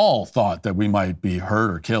 We all thought that we might be hurt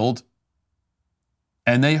or killed.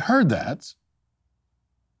 And they heard that,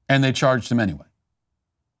 and they charged him anyway.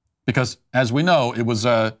 Because, as we know, it was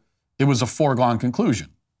a foregone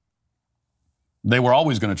conclusion. They were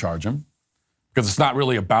always going to charge him, because it's not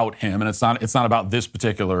really about him, and it's not about this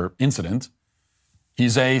particular incident.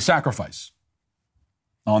 He's a sacrifice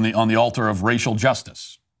on the altar of racial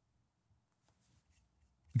justice.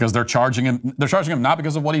 Because they're charging him not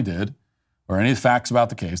because of what he did or any facts about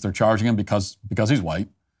the case. They're charging him because he's white,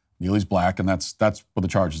 Neely's black, and that's what the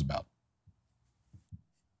charge is about.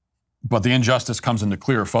 But the injustice comes into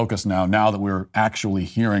clearer focus now that we're actually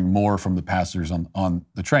hearing more from the passengers on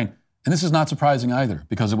the train. And this is not surprising either,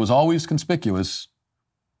 because it was always conspicuous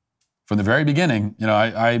from the very beginning.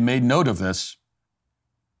 I made note of this,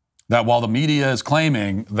 that while the media is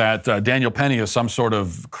claiming that Daniel Penny is some sort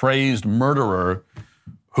of crazed murderer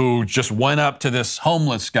who just went up to this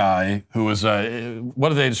homeless guy who was, what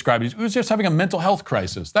do they describe? He was just having a mental health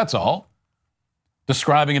crisis. That's all.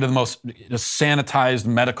 Describing it in the most sanitized,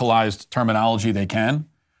 medicalized terminology they can.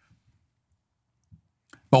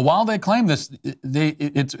 But while they claim this,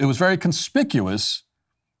 it was very conspicuous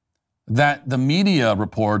that the media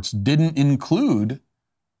reports didn't include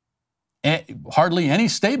hardly any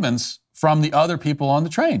statements from the other people on the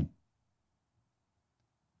train.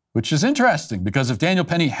 Which is interesting, because if Daniel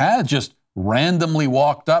Penny had just randomly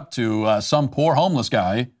walked up to some poor homeless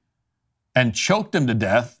guy and choked him to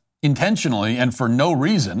death intentionally and for no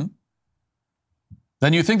reason,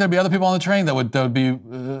 then you think there'd be other people on the train that would be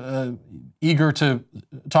eager to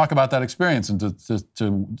talk about that experience and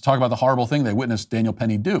to talk about the horrible thing they witnessed Daniel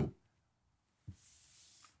Penny do.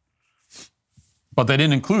 But they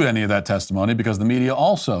didn't include any of that testimony because the media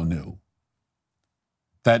also knew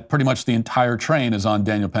that pretty much the entire train is on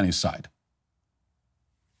Daniel Penny's side.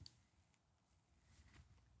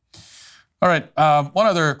 All right, one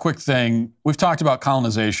other quick thing. We've talked about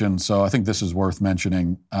colonization, so I think this is worth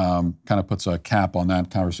mentioning. Kind of puts a cap on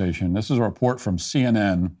that conversation. This is a report from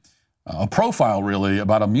CNN, a profile really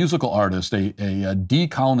about a musical artist, a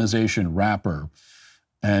decolonization rapper.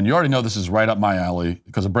 And you already know this is right up my alley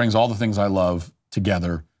because it brings all the things I love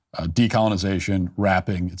together. Decolonization,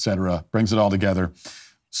 rapping, etc. Brings it all together.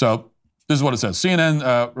 So this is what it says.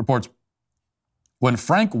 CNN reports, when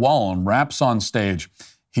Frank Wallen raps on stage,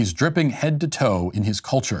 he's dripping head to toe in his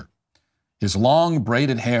culture. His long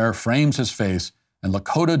braided hair frames his face, and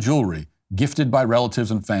Lakota jewelry gifted by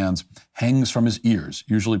relatives and fans, hangs from his ears,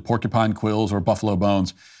 usually porcupine quills or buffalo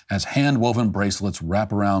bones, as hand-woven bracelets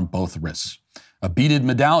wrap around both wrists. A beaded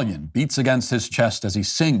medallion beats against his chest as he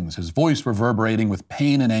sings, his voice reverberating with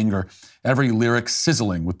pain and anger, every lyric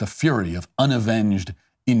sizzling with the fury of unavenged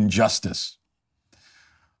injustice.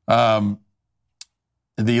 The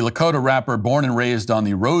Lakota rapper, born and raised on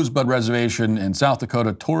the Rosebud Reservation in South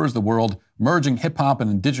Dakota, tours the world, merging hip-hop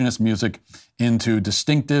and indigenous music into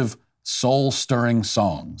distinctive, soul-stirring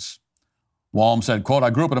songs. Walm said, quote, "I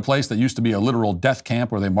grew up in a place that used to be a literal death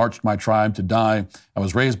camp where they marched my tribe to die. I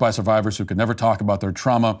was raised by survivors who could never talk about their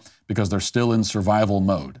trauma because they're still in survival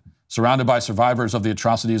mode. Surrounded by survivors of the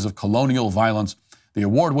atrocities of colonial violence, the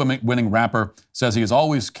award-winning rapper says he has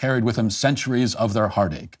always carried with him centuries of their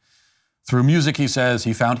heartache. Through music, he says,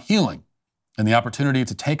 he found healing and the opportunity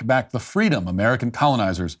to take back the freedom American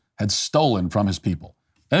colonizers had stolen from his people."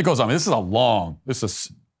 And it goes on. This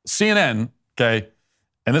is CNN, okay?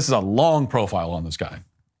 And this is a long profile on this guy,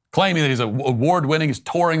 claiming that he's an award-winning, he's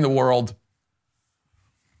touring the world,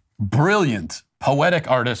 brilliant, poetic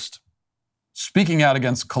artist, speaking out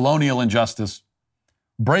against colonial injustice,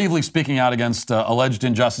 bravely speaking out against alleged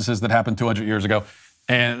injustices that happened 200 years ago.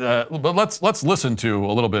 And but let's listen to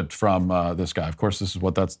a little bit from this guy. Of course, this is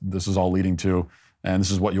what this is all leading to, and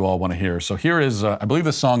this is what you all want to hear. So here is, I believe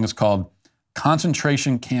this song is called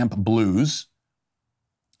 "Concentration Camp Blues,"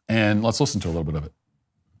 and let's listen to a little bit of it.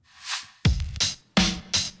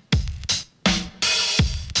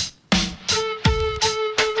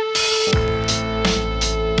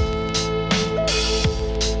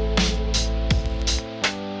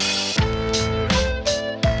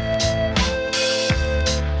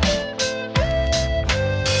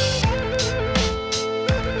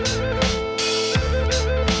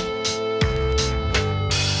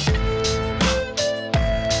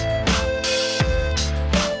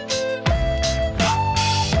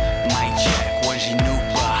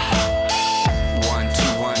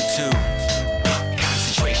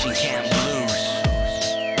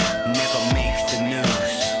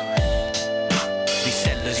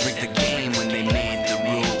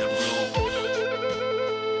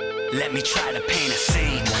 Let me try to paint a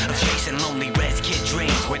scene of chasing lonely res kid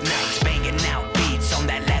dreams with nights banging out beats on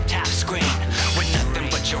that laptop screen with nothing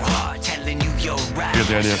but your heart telling you you're right. You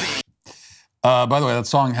get the idea. By the way, that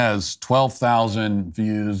song has 12,000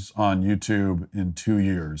 views on YouTube in 2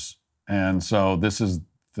 years. And so this is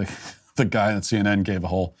the guy that CNN gave a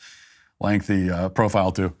whole lengthy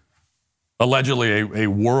profile to. Allegedly a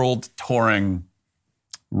world-touring,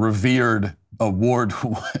 revered,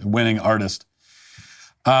 award-winning artist.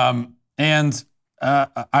 I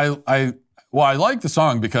like the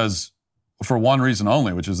song because, for one reason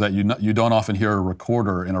only, which is that you don't often hear a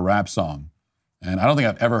recorder in a rap song. And I don't think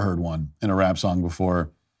I've ever heard one in a rap song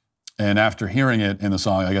before. And after hearing it in the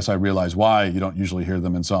song, I guess I realize why you don't usually hear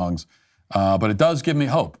them in songs. But it does give me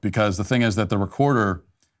hope, because the thing is that the recorder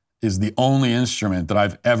is the only instrument that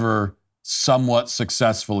I've ever somewhat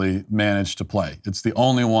successfully managed to play. It's the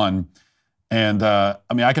only one. And I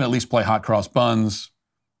can at least play Hot Cross Buns.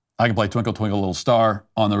 I can play Twinkle Twinkle Little Star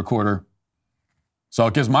on the recorder. So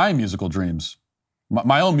it gives my musical dreams,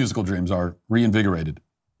 my own musical dreams are reinvigorated.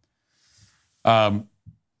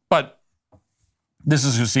 But this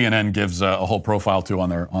is who CNN gives a whole profile to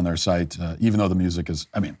on their site, even though the music is,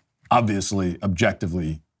 obviously,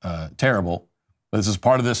 objectively terrible. But this is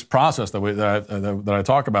part of this process that I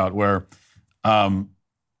talk about, where on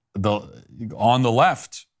the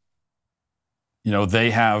left,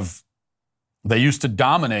 they used to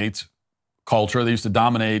dominate culture. They used to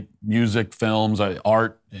dominate music, films,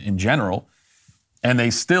 art in general, and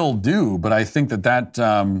they still do. But I think that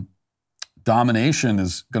domination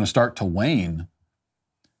is going to start to wane,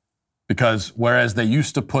 because whereas they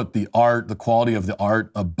used to put the quality of the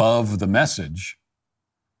art above the message,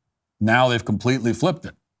 now they've completely flipped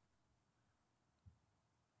it.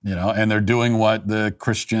 And they're doing what the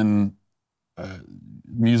Christian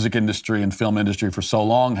music industry and film industry for so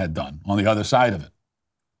long had done on the other side of it.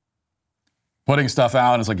 Putting stuff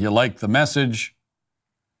out, and it's like, you like the message,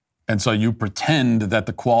 and so you pretend that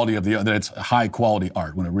the quality of that it's high quality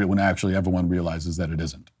art when actually everyone realizes that it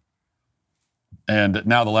isn't. And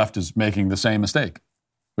now the left is making the same mistake,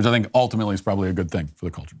 which I think ultimately is probably a good thing for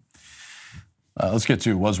the culture. Let's get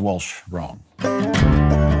to Was Walsh Wrong?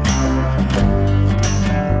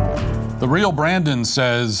 The Real Brandon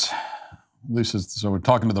says, so we're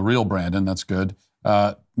talking to the real Brandon, that's good.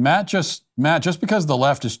 Matt, just because the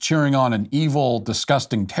left is cheering on an evil,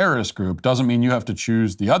 disgusting terrorist group doesn't mean you have to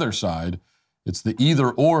choose the other side. It's the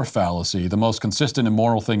either-or fallacy. The most consistent and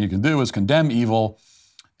moral thing you can do is condemn evil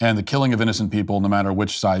and the killing of innocent people, no matter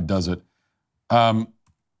which side does it.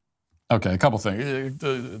 Okay, a couple things.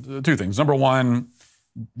 Two things. Number one,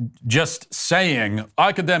 just saying,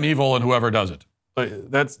 I condemn evil and whoever does it.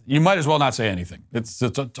 You might as well not say anything. It's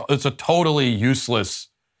a totally useless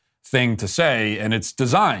thing to say, and it's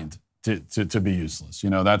designed to be useless.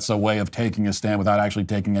 That's a way of taking a stand without actually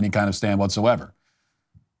taking any kind of stand whatsoever.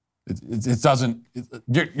 It doesn't.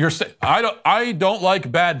 I don't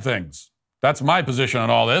like bad things. That's my position on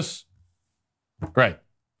all this. Great.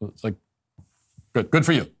 It's like good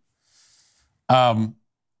for you. And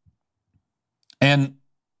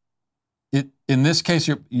in this case,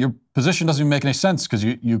 your position doesn't even make any sense because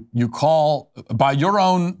you call, by your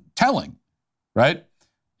own telling, right?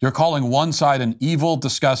 You're calling one side an evil,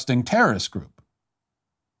 disgusting terrorist group.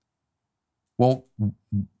 Well,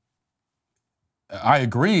 I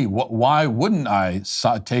agree. Why wouldn't I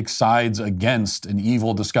take sides against an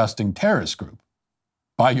evil, disgusting terrorist group?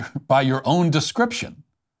 By your own description.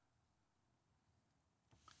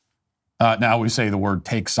 Now we say the word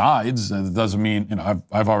 "take sides." It doesn't mean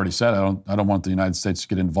I've already said I don't want the United States to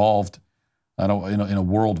get involved. In a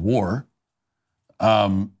world war.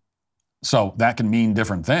 So that can mean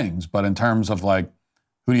different things. But in terms of like,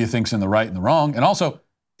 who do you think's in the right and the wrong? And also,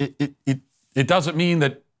 it doesn't mean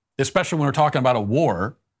that, especially when we're talking about a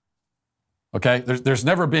war. Okay, there's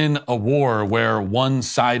never been a war where one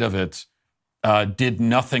side of it did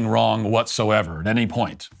nothing wrong whatsoever at any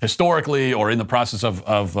point, historically or in the process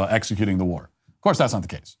of executing the war. Of course, that's not the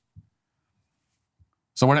case.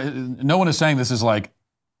 So no one is saying this is like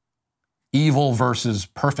evil versus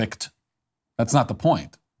perfect. That's not the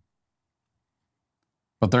point.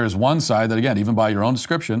 But there is one side that, again, even by your own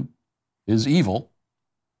description, is evil.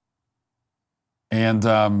 And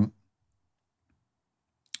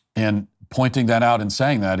pointing that out and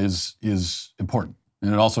saying that is important.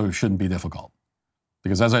 And it also shouldn't be difficult.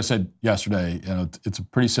 Because as I said yesterday, it's a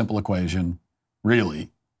pretty simple equation,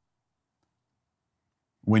 really.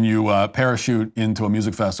 When you parachute into a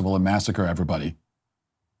music festival and massacre everybody,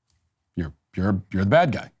 you're the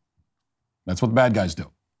bad guy. That's what the bad guys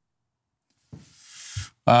do.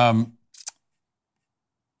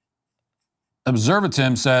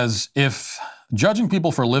 Observatim says, if judging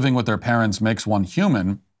people for living with their parents makes one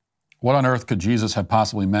human, what on earth could Jesus have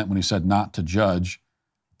possibly meant when he said not to judge?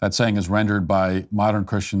 That saying is rendered by modern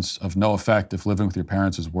Christians of no effect if living with your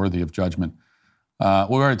parents is worthy of judgment. We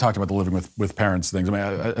already talked about the living with parents things. I mean,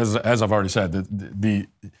 as I've already said,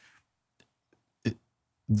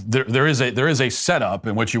 there is a setup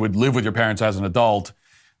in which you would live with your parents as an adult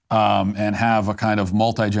and have a kind of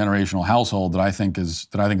multi-generational household that I think is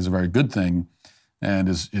a very good thing, and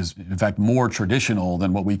is in fact more traditional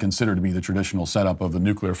than what we consider to be the traditional setup of the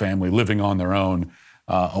nuclear family living on their own.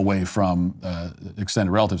 Away from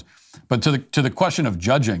extended relatives. But to the question of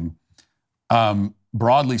judging,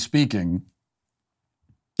 broadly speaking,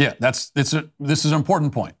 this is an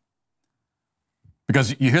important point.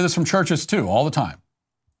 Because you hear this from churches too, all the time.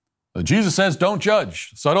 Jesus says don't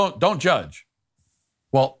judge, so don't judge.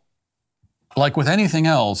 Well, like with anything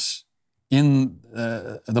else in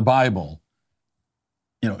the Bible,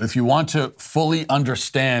 if you want to fully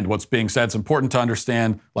understand what's being said, it's important to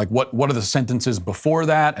understand, like, what are the sentences before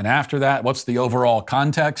that and after that? What's the overall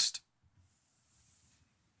context?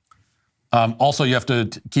 Also, you have to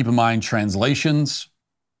keep in mind translations.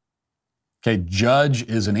 Okay, judge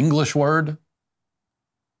is an English word.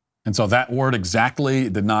 And so that word exactly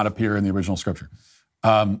did not appear in the original scripture.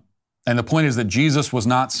 And the point is that Jesus was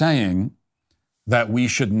not saying that we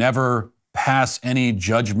should never pass any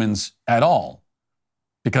judgments at all.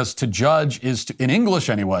 Because to judge is to, in English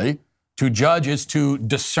anyway, to judge is to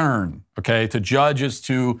discern, okay? To judge is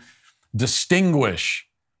to distinguish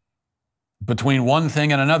between one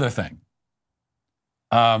thing and another thing.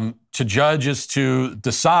 To judge is to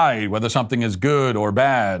decide whether something is good or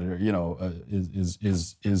bad, or,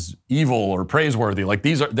 is evil or praiseworthy. Like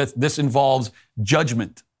this involves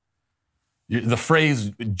judgment. The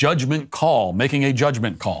phrase judgment call, making a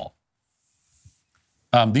judgment call.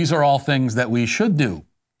 These are all things that we should do.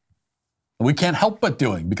 We can't help but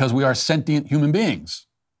doing because we are sentient human beings.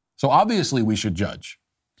 So obviously we should judge.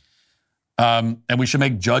 And we should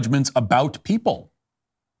make judgments about people.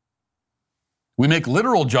 We make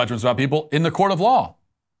literal judgments about people in the court of law.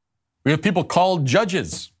 We have people called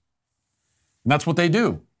judges. And that's what they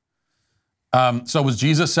do. So was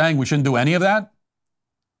Jesus saying we shouldn't do any of that?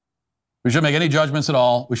 We shouldn't make any judgments at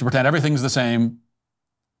all. We should pretend everything's the same.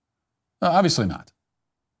 Obviously not.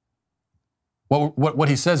 What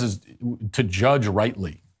he says is to judge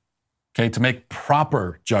rightly, okay, to make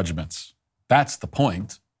proper judgments. That's the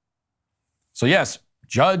point. So yes,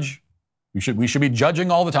 judge. We should be judging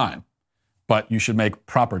all the time, but you should make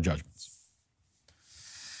proper judgments.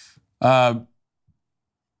 And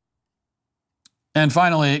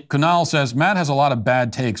finally, Kunal says, Matt has a lot of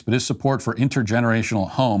bad takes, but his support for intergenerational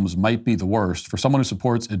homes might be the worst. For someone who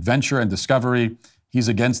supports adventure and discovery, he's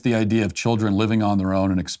against the idea of children living on their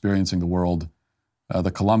own and experiencing the world.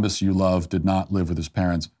 The Columbus you love did not live with his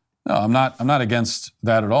parents. No, I'm not against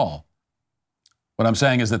that at all. What I'm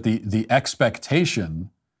saying is that the expectation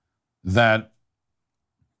that,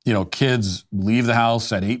 kids leave the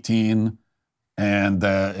house at 18 and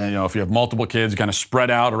if you have multiple kids, you kind of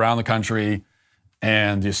spread out around the country,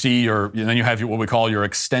 and you see then you have what we call your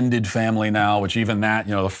extended family now, which even that,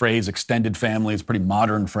 the phrase extended family is a pretty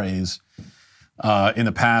modern phrase. In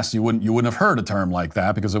the past, you wouldn't have heard a term like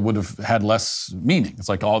that because it would have had less meaning. It's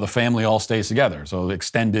like the family all stays together. So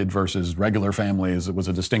extended versus regular families, it was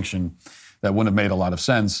a distinction that wouldn't have made a lot of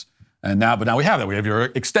sense. But now we have that. We have your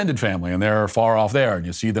extended family, and they're far off there, and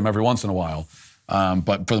you see them every once in a while.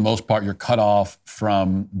 But for the most part, you're cut off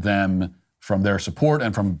from them, from their support,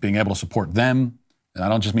 and from being able to support them. And I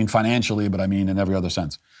don't just mean financially, but I mean in every other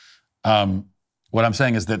sense. What I'm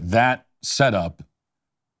saying is that setup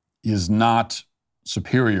is not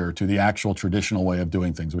superior to the actual traditional way of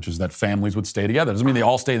doing things, which is that families would stay together. It doesn't mean they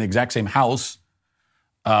all stay in the exact same house,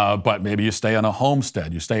 but maybe you stay on a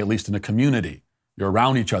homestead. You stay at least in a community. You're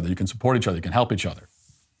around each other. You can support each other. You can help each other.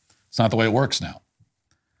 It's not the way it works now.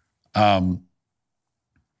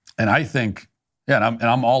 And I think, and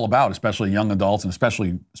I'm all about, especially young adults and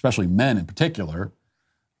especially men in particular,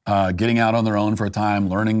 getting out on their own for a time,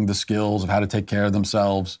 learning the skills of how to take care of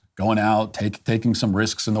themselves, going out, taking some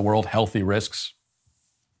risks in the world, healthy risks.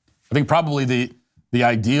 I think probably the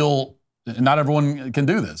ideal, not everyone can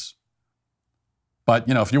do this, but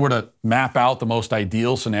if you were to map out the most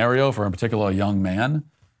ideal scenario for in particular a young man,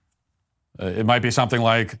 it might be something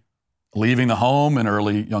like leaving the home in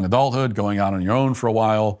early young adulthood, going out on your own for a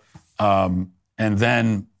while, and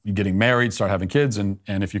then getting married, start having kids, and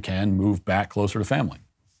if you can, move back closer to family.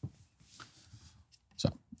 So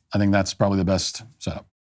I think that's probably the best setup.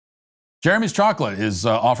 Jeremy's Chocolate is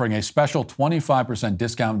offering a special 25%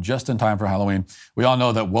 discount just in time for Halloween. We all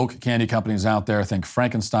know that woke candy companies out there think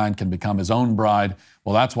Frankenstein can become his own bride.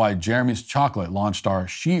 Well, that's why Jeremy's Chocolate launched our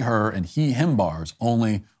She, Her, and He, Him bars,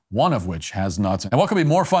 only one of which has nuts. And what could be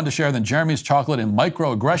more fun to share than Jeremy's Chocolate in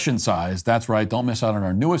microaggression size? That's right, don't miss out on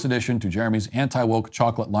our newest addition to Jeremy's anti-woke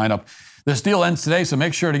chocolate lineup. This deal ends today, so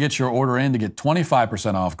make sure to get your order in to get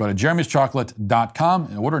 25% off. Go to jeremy'schocolate.com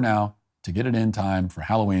and order now to get it in time for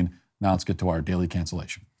Halloween. Now let's get to our daily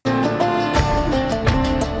cancellation.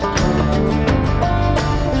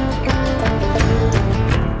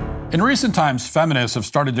 In recent times, feminists have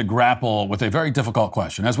started to grapple with a very difficult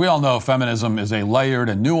question. As we all know, feminism is a layered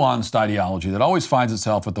and nuanced ideology that always finds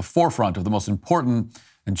itself at the forefront of the most important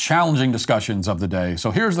and challenging discussions of the day. So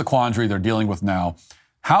here's the quandary they're dealing with now.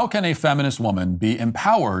 How can a feminist woman be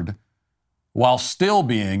empowered while still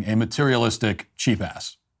being a materialistic cheap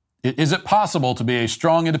ass? Is it possible to be a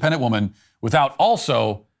strong, independent woman without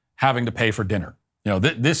also having to pay for dinner?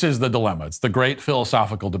 This is the dilemma. It's the great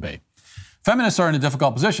philosophical debate. Feminists are in a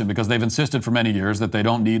difficult position because they've insisted for many years that they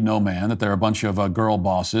don't need no man, that they're a bunch of girl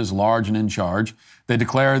bosses, large and in charge. They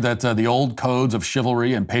declare that the old codes of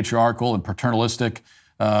chivalry and patriarchal and paternalistic,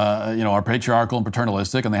 are patriarchal and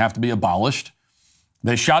paternalistic, and they have to be abolished.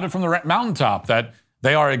 They shouted from the mountaintop that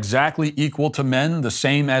they are exactly equal to men, the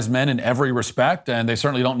same as men in every respect, and they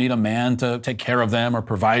certainly don't need a man to take care of them or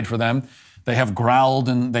provide for them. They have growled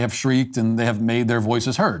and they have shrieked and they have made their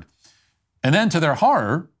voices heard. And then to their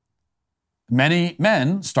horror, many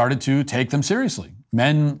men started to take them seriously.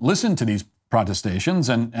 Men listened to these protestations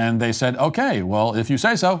and they said, okay, well, if you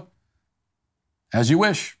say so, as you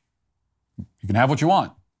wish, you can have what you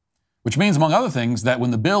want. Which means, among other things, that when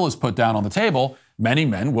the bill is put down on the table, many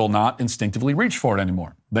men will not instinctively reach for it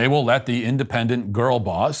anymore. They will let the independent girl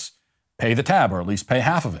boss pay the tab, or at least pay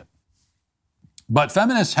half of it. But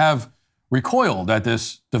feminists have recoiled at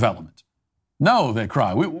this development. No, they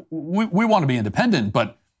cry, we want to be independent,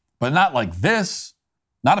 but not like this.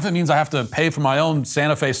 Not if it means I have to pay for my own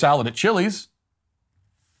Santa Fe salad at Chili's.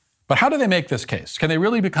 But how do they make this case? Can they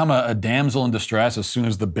really become a damsel in distress as soon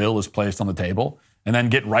as the bill is placed on the table and then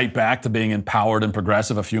get right back to being empowered and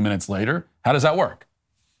progressive a few minutes later? How does that work?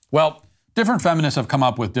 Well, different feminists have come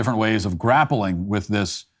up with different ways of grappling with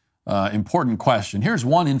this important question. Here's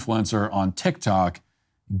one influencer on TikTok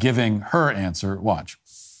giving her answer. Watch.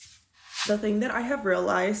 The thing that I have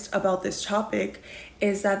realized about this topic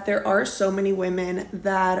is that there are so many women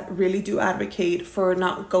that really do advocate for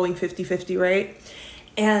not going 50-50, right?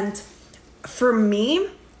 And for me,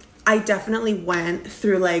 I definitely went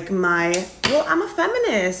through I'm a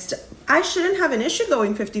feminist. I shouldn't have an issue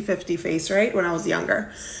going 50-50 phase, right? When I was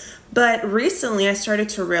younger. But recently I started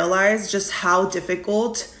to realize just how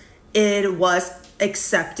difficult it was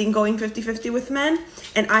accepting going 50-50 with men.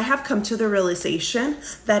 And I have come to the realization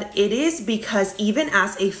that it is because even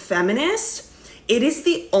as a feminist, it is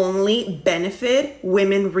the only benefit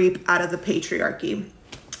women reap out of the patriarchy.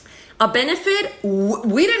 A benefit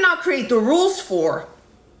we did not create the rules for.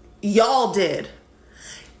 Y'all did.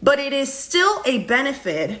 But it is still a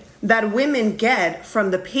benefit that women get from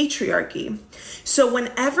the patriarchy. So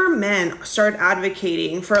whenever men start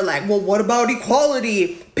advocating for like, well, what about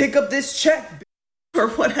equality? Pick up this check or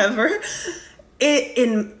whatever.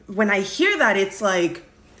 When I hear that, it's like,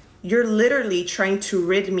 you're literally trying to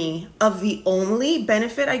rid me of the only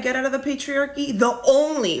benefit I get out of the patriarchy. The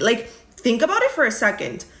only, like, think about it for a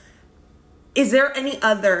second. Is there any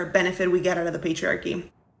other benefit we get out of the patriarchy?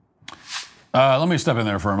 Let me step in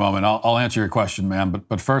there for a moment. I'll answer your question, ma'am.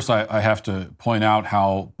 But first, I have to point out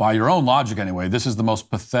how, by your own logic anyway, this is the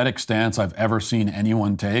most pathetic stance I've ever seen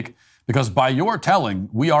anyone take. Because by your telling,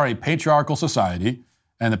 we are a patriarchal society,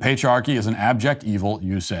 and the patriarchy is an abject evil,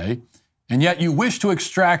 you say, and yet you wish to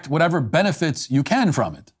extract whatever benefits you can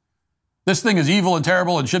from it. This thing is evil and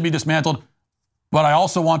terrible and should be dismantled, but I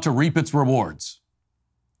also want to reap its rewards.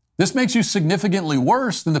 This makes you significantly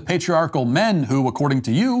worse than the patriarchal men who, according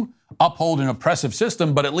to you, uphold an oppressive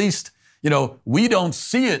system, but at least, we don't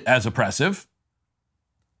see it as oppressive.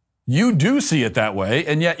 You do see it that way,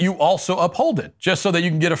 and yet you also uphold it, just so that you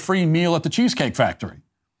can get a free meal at the Cheesecake Factory.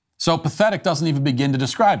 So pathetic doesn't even begin to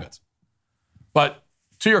describe it. But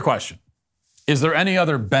to your question, is there any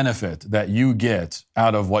other benefit that you get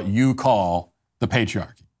out of what you call the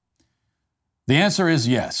patriarchy? The answer is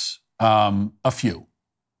yes, a few.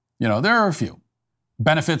 There are a few.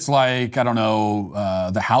 Benefits like,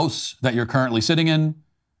 the house that you're currently sitting in,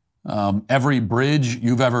 every bridge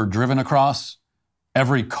you've ever driven across,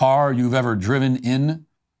 every car you've ever driven in,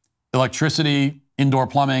 electricity, indoor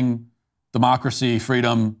plumbing, democracy,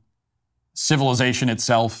 freedom, civilization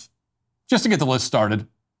itself, just to get the list started.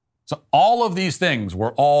 So all of these things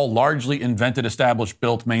were all largely invented, established,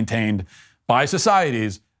 built, maintained by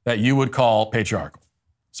societies that you would call patriarchal.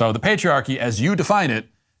 So the patriarchy, as you define it,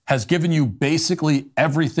 has given you basically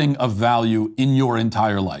everything of value in your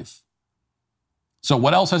entire life. So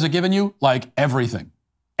what else has it given you? Like everything.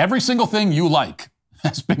 Every single thing you like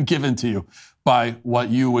has been given to you by what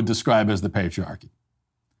you would describe as the patriarchy.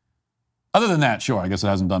 Other than that, sure, I guess it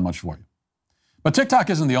hasn't done much for you. But TikTok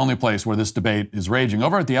isn't the only place where this debate is raging.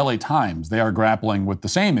 Over at the LA Times, they are grappling with the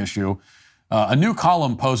same issue. A new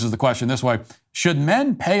column poses the question this way: should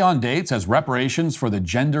men pay on dates as reparations for the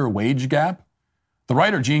gender wage gap? The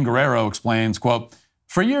writer Jean Guerrero explains, quote,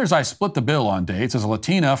 "For years I split the bill on dates. As a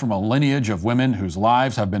Latina from a lineage of women whose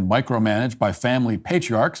lives have been micromanaged by family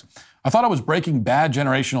patriarchs, I thought I was breaking bad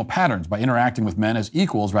generational patterns by interacting with men as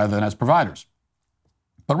equals rather than as providers.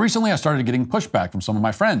 But recently I started getting pushback from some of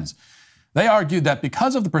my friends. They argued that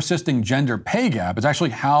because of the persisting gender pay gap, it's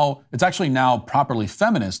actually now properly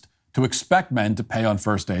feminist to expect men to pay on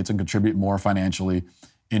first dates and contribute more financially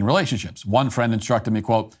in relationships. One friend instructed me,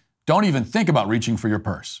 quote, "Don't even think about reaching for your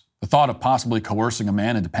purse. The thought of possibly coercing a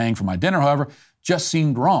man into paying for my dinner, however, just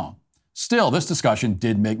seemed wrong. Still, this discussion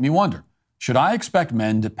did make me wonder, should I expect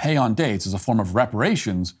men to pay on dates as a form of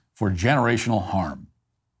reparations for generational harm?"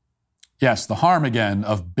 Yes, the harm again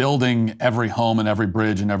of building every home and every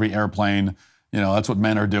bridge and every airplane. That's what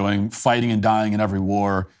men are doing, fighting and dying in every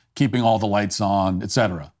war, keeping all the lights on,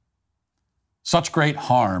 etc. Such great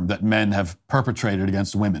harm that men have perpetrated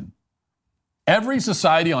against women. Every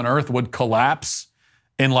society on earth would collapse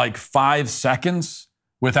in like 5 seconds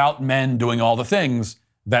without men doing all the things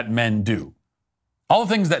that men do. All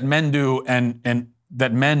the things that men do and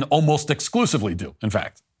that men almost exclusively do, in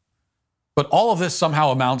fact. But all of this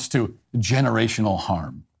somehow amounts to generational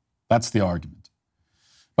harm. That's the argument.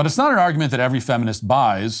 But it's not an argument that every feminist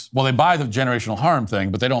buys. Well, they buy the generational harm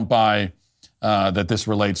thing, but they don't buy that this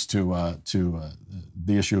relates to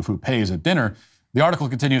the issue of who pays at dinner. The article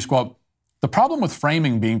continues, quote, "The problem with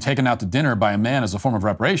framing being taken out to dinner by a man as a form of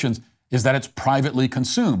reparations is that it's privately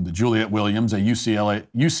consumed," Juliet Williams, a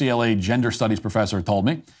UCLA gender studies professor, told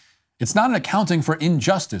me. "It's not an accounting for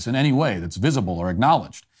injustice in any way that's visible or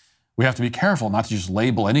acknowledged. We have to be careful not to just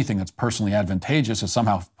label anything that's personally advantageous as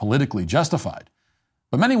somehow politically justified.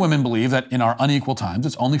 But many women believe that in our unequal times,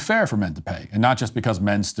 it's only fair for men to pay, and not just because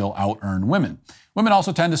men still out-earn women. Women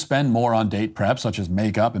also tend to spend more on date prep, such as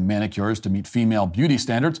makeup and manicures, to meet female beauty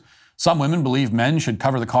standards. Some women believe men should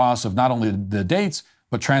cover the costs of not only the dates,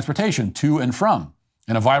 but transportation to and from."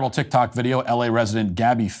 In a viral TikTok video, LA resident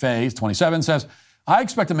Gabby Faye, 27, says, "I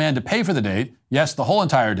expect a man to pay for the date, yes, the whole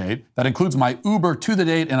entire date. That includes my Uber to the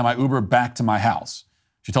date and my Uber back to my house.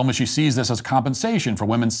 She told me she sees this as compensation for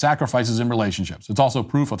women's sacrifices in relationships. It's also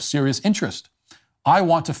proof of serious interest. I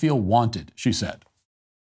want to feel wanted, she said.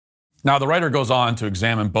 Now, the writer goes on to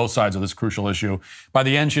examine both sides of this crucial issue. By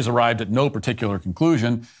the end, she's arrived at no particular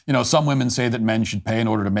conclusion. Some women say that men should pay in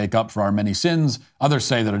order to make up for our many sins. Others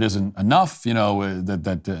say that it isn't enough,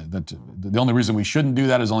 that the only reason we shouldn't do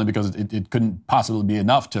that is only because it couldn't possibly be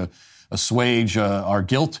enough to assuage our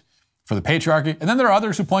guilt for the patriarchy. And then there are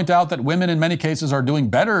others who point out that women in many cases are doing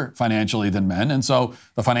better financially than men, and so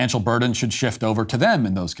the financial burden should shift over to them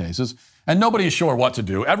in those cases. And nobody is sure what to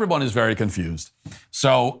do. Everyone is very confused.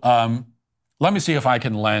 So let me see if I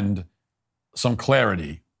can lend some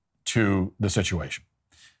clarity to the situation.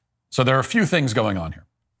 So there are a few things going on here.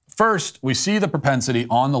 First, we see the propensity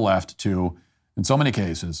on the left to, in so many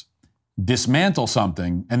cases, dismantle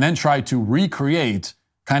something and then try to recreate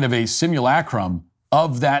kind of a simulacrum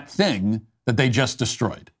of that thing that they just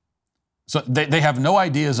destroyed. So they have no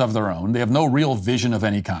ideas of their own. They have no real vision of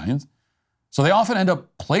any kind. So they often end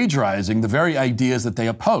up plagiarizing the very ideas that they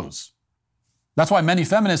oppose. That's why many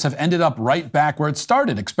feminists have ended up right back where it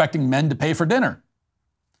started, expecting men to pay for dinner.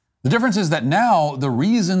 The difference is that now the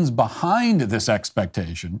reasons behind this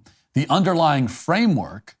expectation, the underlying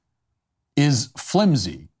framework, is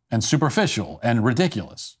flimsy and superficial and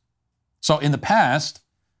ridiculous. So in the past,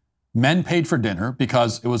 men paid for dinner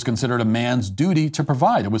because it was considered a man's duty to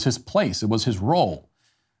provide. It was his place. It was his role.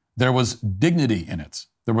 There was dignity in it.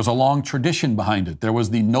 There was a long tradition behind it. There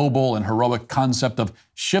was the noble and heroic concept of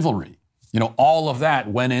chivalry. All of that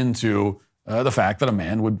went into the fact that a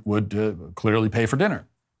man would clearly pay for dinner.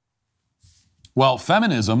 Well,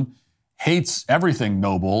 feminism hates everything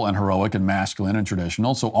noble and heroic and masculine and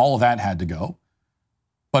traditional, so all of that had to go.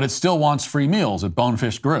 But it still wants free meals at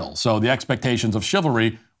Bonefish Grill. So the expectations of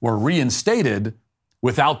chivalry were reinstated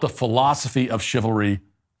without the philosophy of chivalry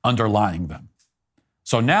underlying them.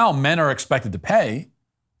 So now men are expected to pay,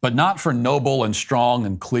 but not for noble and strong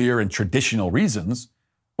and clear and traditional reasons,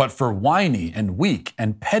 but for whiny and weak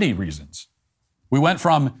and petty reasons. We went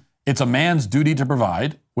from it's a man's duty to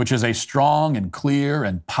provide, which is a strong and clear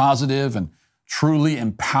and positive and truly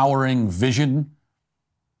empowering vision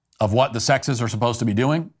of what the sexes are supposed to be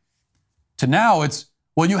doing, to now it's,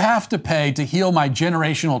 well, you have to pay to heal my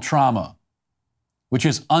generational trauma, which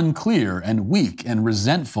is unclear and weak and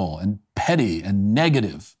resentful and petty and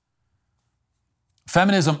negative.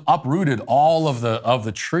 Feminism uprooted all of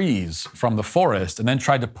the trees from the forest and then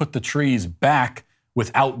tried to put the trees back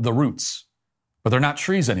without the roots. But they're not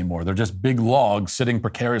trees anymore. They're just big logs sitting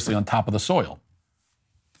precariously on top of the soil.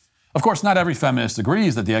 Of course, not every feminist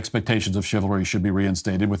agrees that the expectations of chivalry should be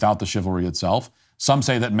reinstated without the chivalry itself. Some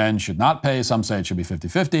say that men should not pay. Some say it should be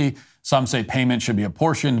 50-50. Some say payment should be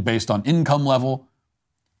apportioned based on income level.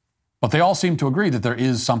 But they all seem to agree that there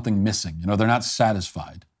is something missing. They're not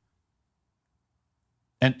satisfied.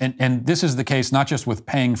 And this is the case not just with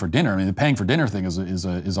paying for dinner. I mean, the paying for dinner thing is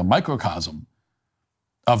a microcosm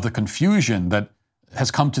of the confusion that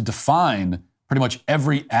has come to define pretty much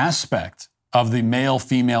every aspect of the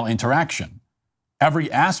male-female interaction.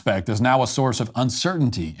 Every aspect is now a source of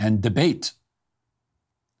uncertainty and debate.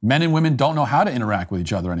 Men and women don't know how to interact with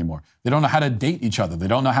each other anymore. They don't know how to date each other. They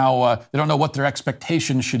don't know what their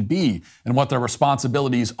expectations should be and what their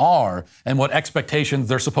responsibilities are and what expectations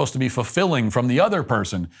they're supposed to be fulfilling from the other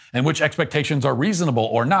person and which expectations are reasonable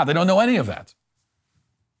or not. They don't know any of that.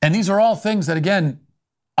 And these are all things that, again,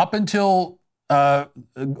 up until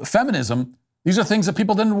feminism, these are things that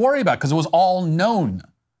people didn't worry about because it was all known.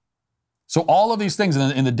 So all of these things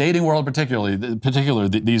in the dating world particularly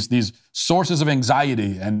these sources of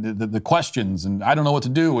anxiety and the questions and I don't know what to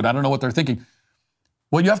do and I don't know what they're thinking.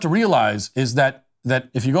 What you have to realize is that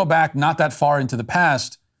if you go back not that far into the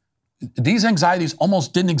past, these anxieties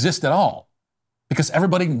almost didn't exist at all because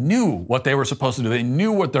everybody knew what they were supposed to do. They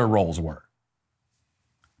knew what their roles were.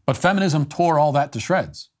 But feminism tore all that to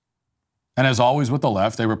shreds. And as always with the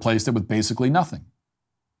left, they replaced it with basically nothing.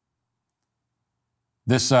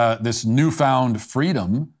 This newfound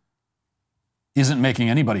freedom isn't making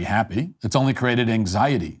anybody happy. It's only created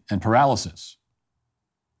anxiety and paralysis.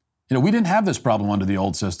 We didn't have this problem under the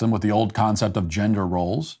old system with the old concept of gender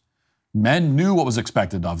roles. Men knew what was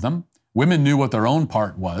expected of them. Women knew what their own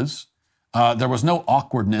part was. There was no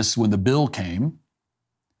awkwardness when the bill came.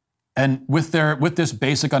 And with this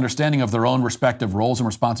basic understanding of their own respective roles and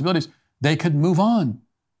responsibilities, they could move on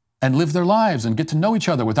and live their lives and get to know each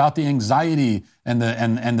other without the anxiety and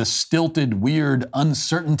the stilted, weird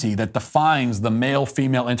uncertainty that defines the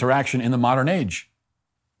male-female interaction in the modern age.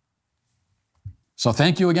 So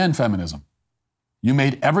thank you again, feminism. You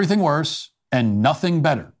made everything worse and nothing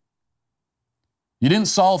better. You didn't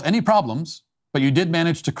solve any problems, but you did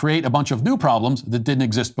manage to create a bunch of new problems that didn't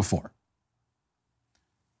exist before.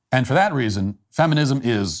 And for that reason, feminism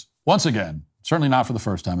is, once again, certainly not for the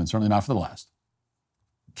first time and certainly not for the last,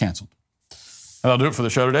 canceled. And that'll do it for the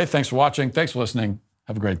show today. Thanks for watching. Thanks for listening.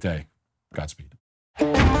 Have a great day. Godspeed.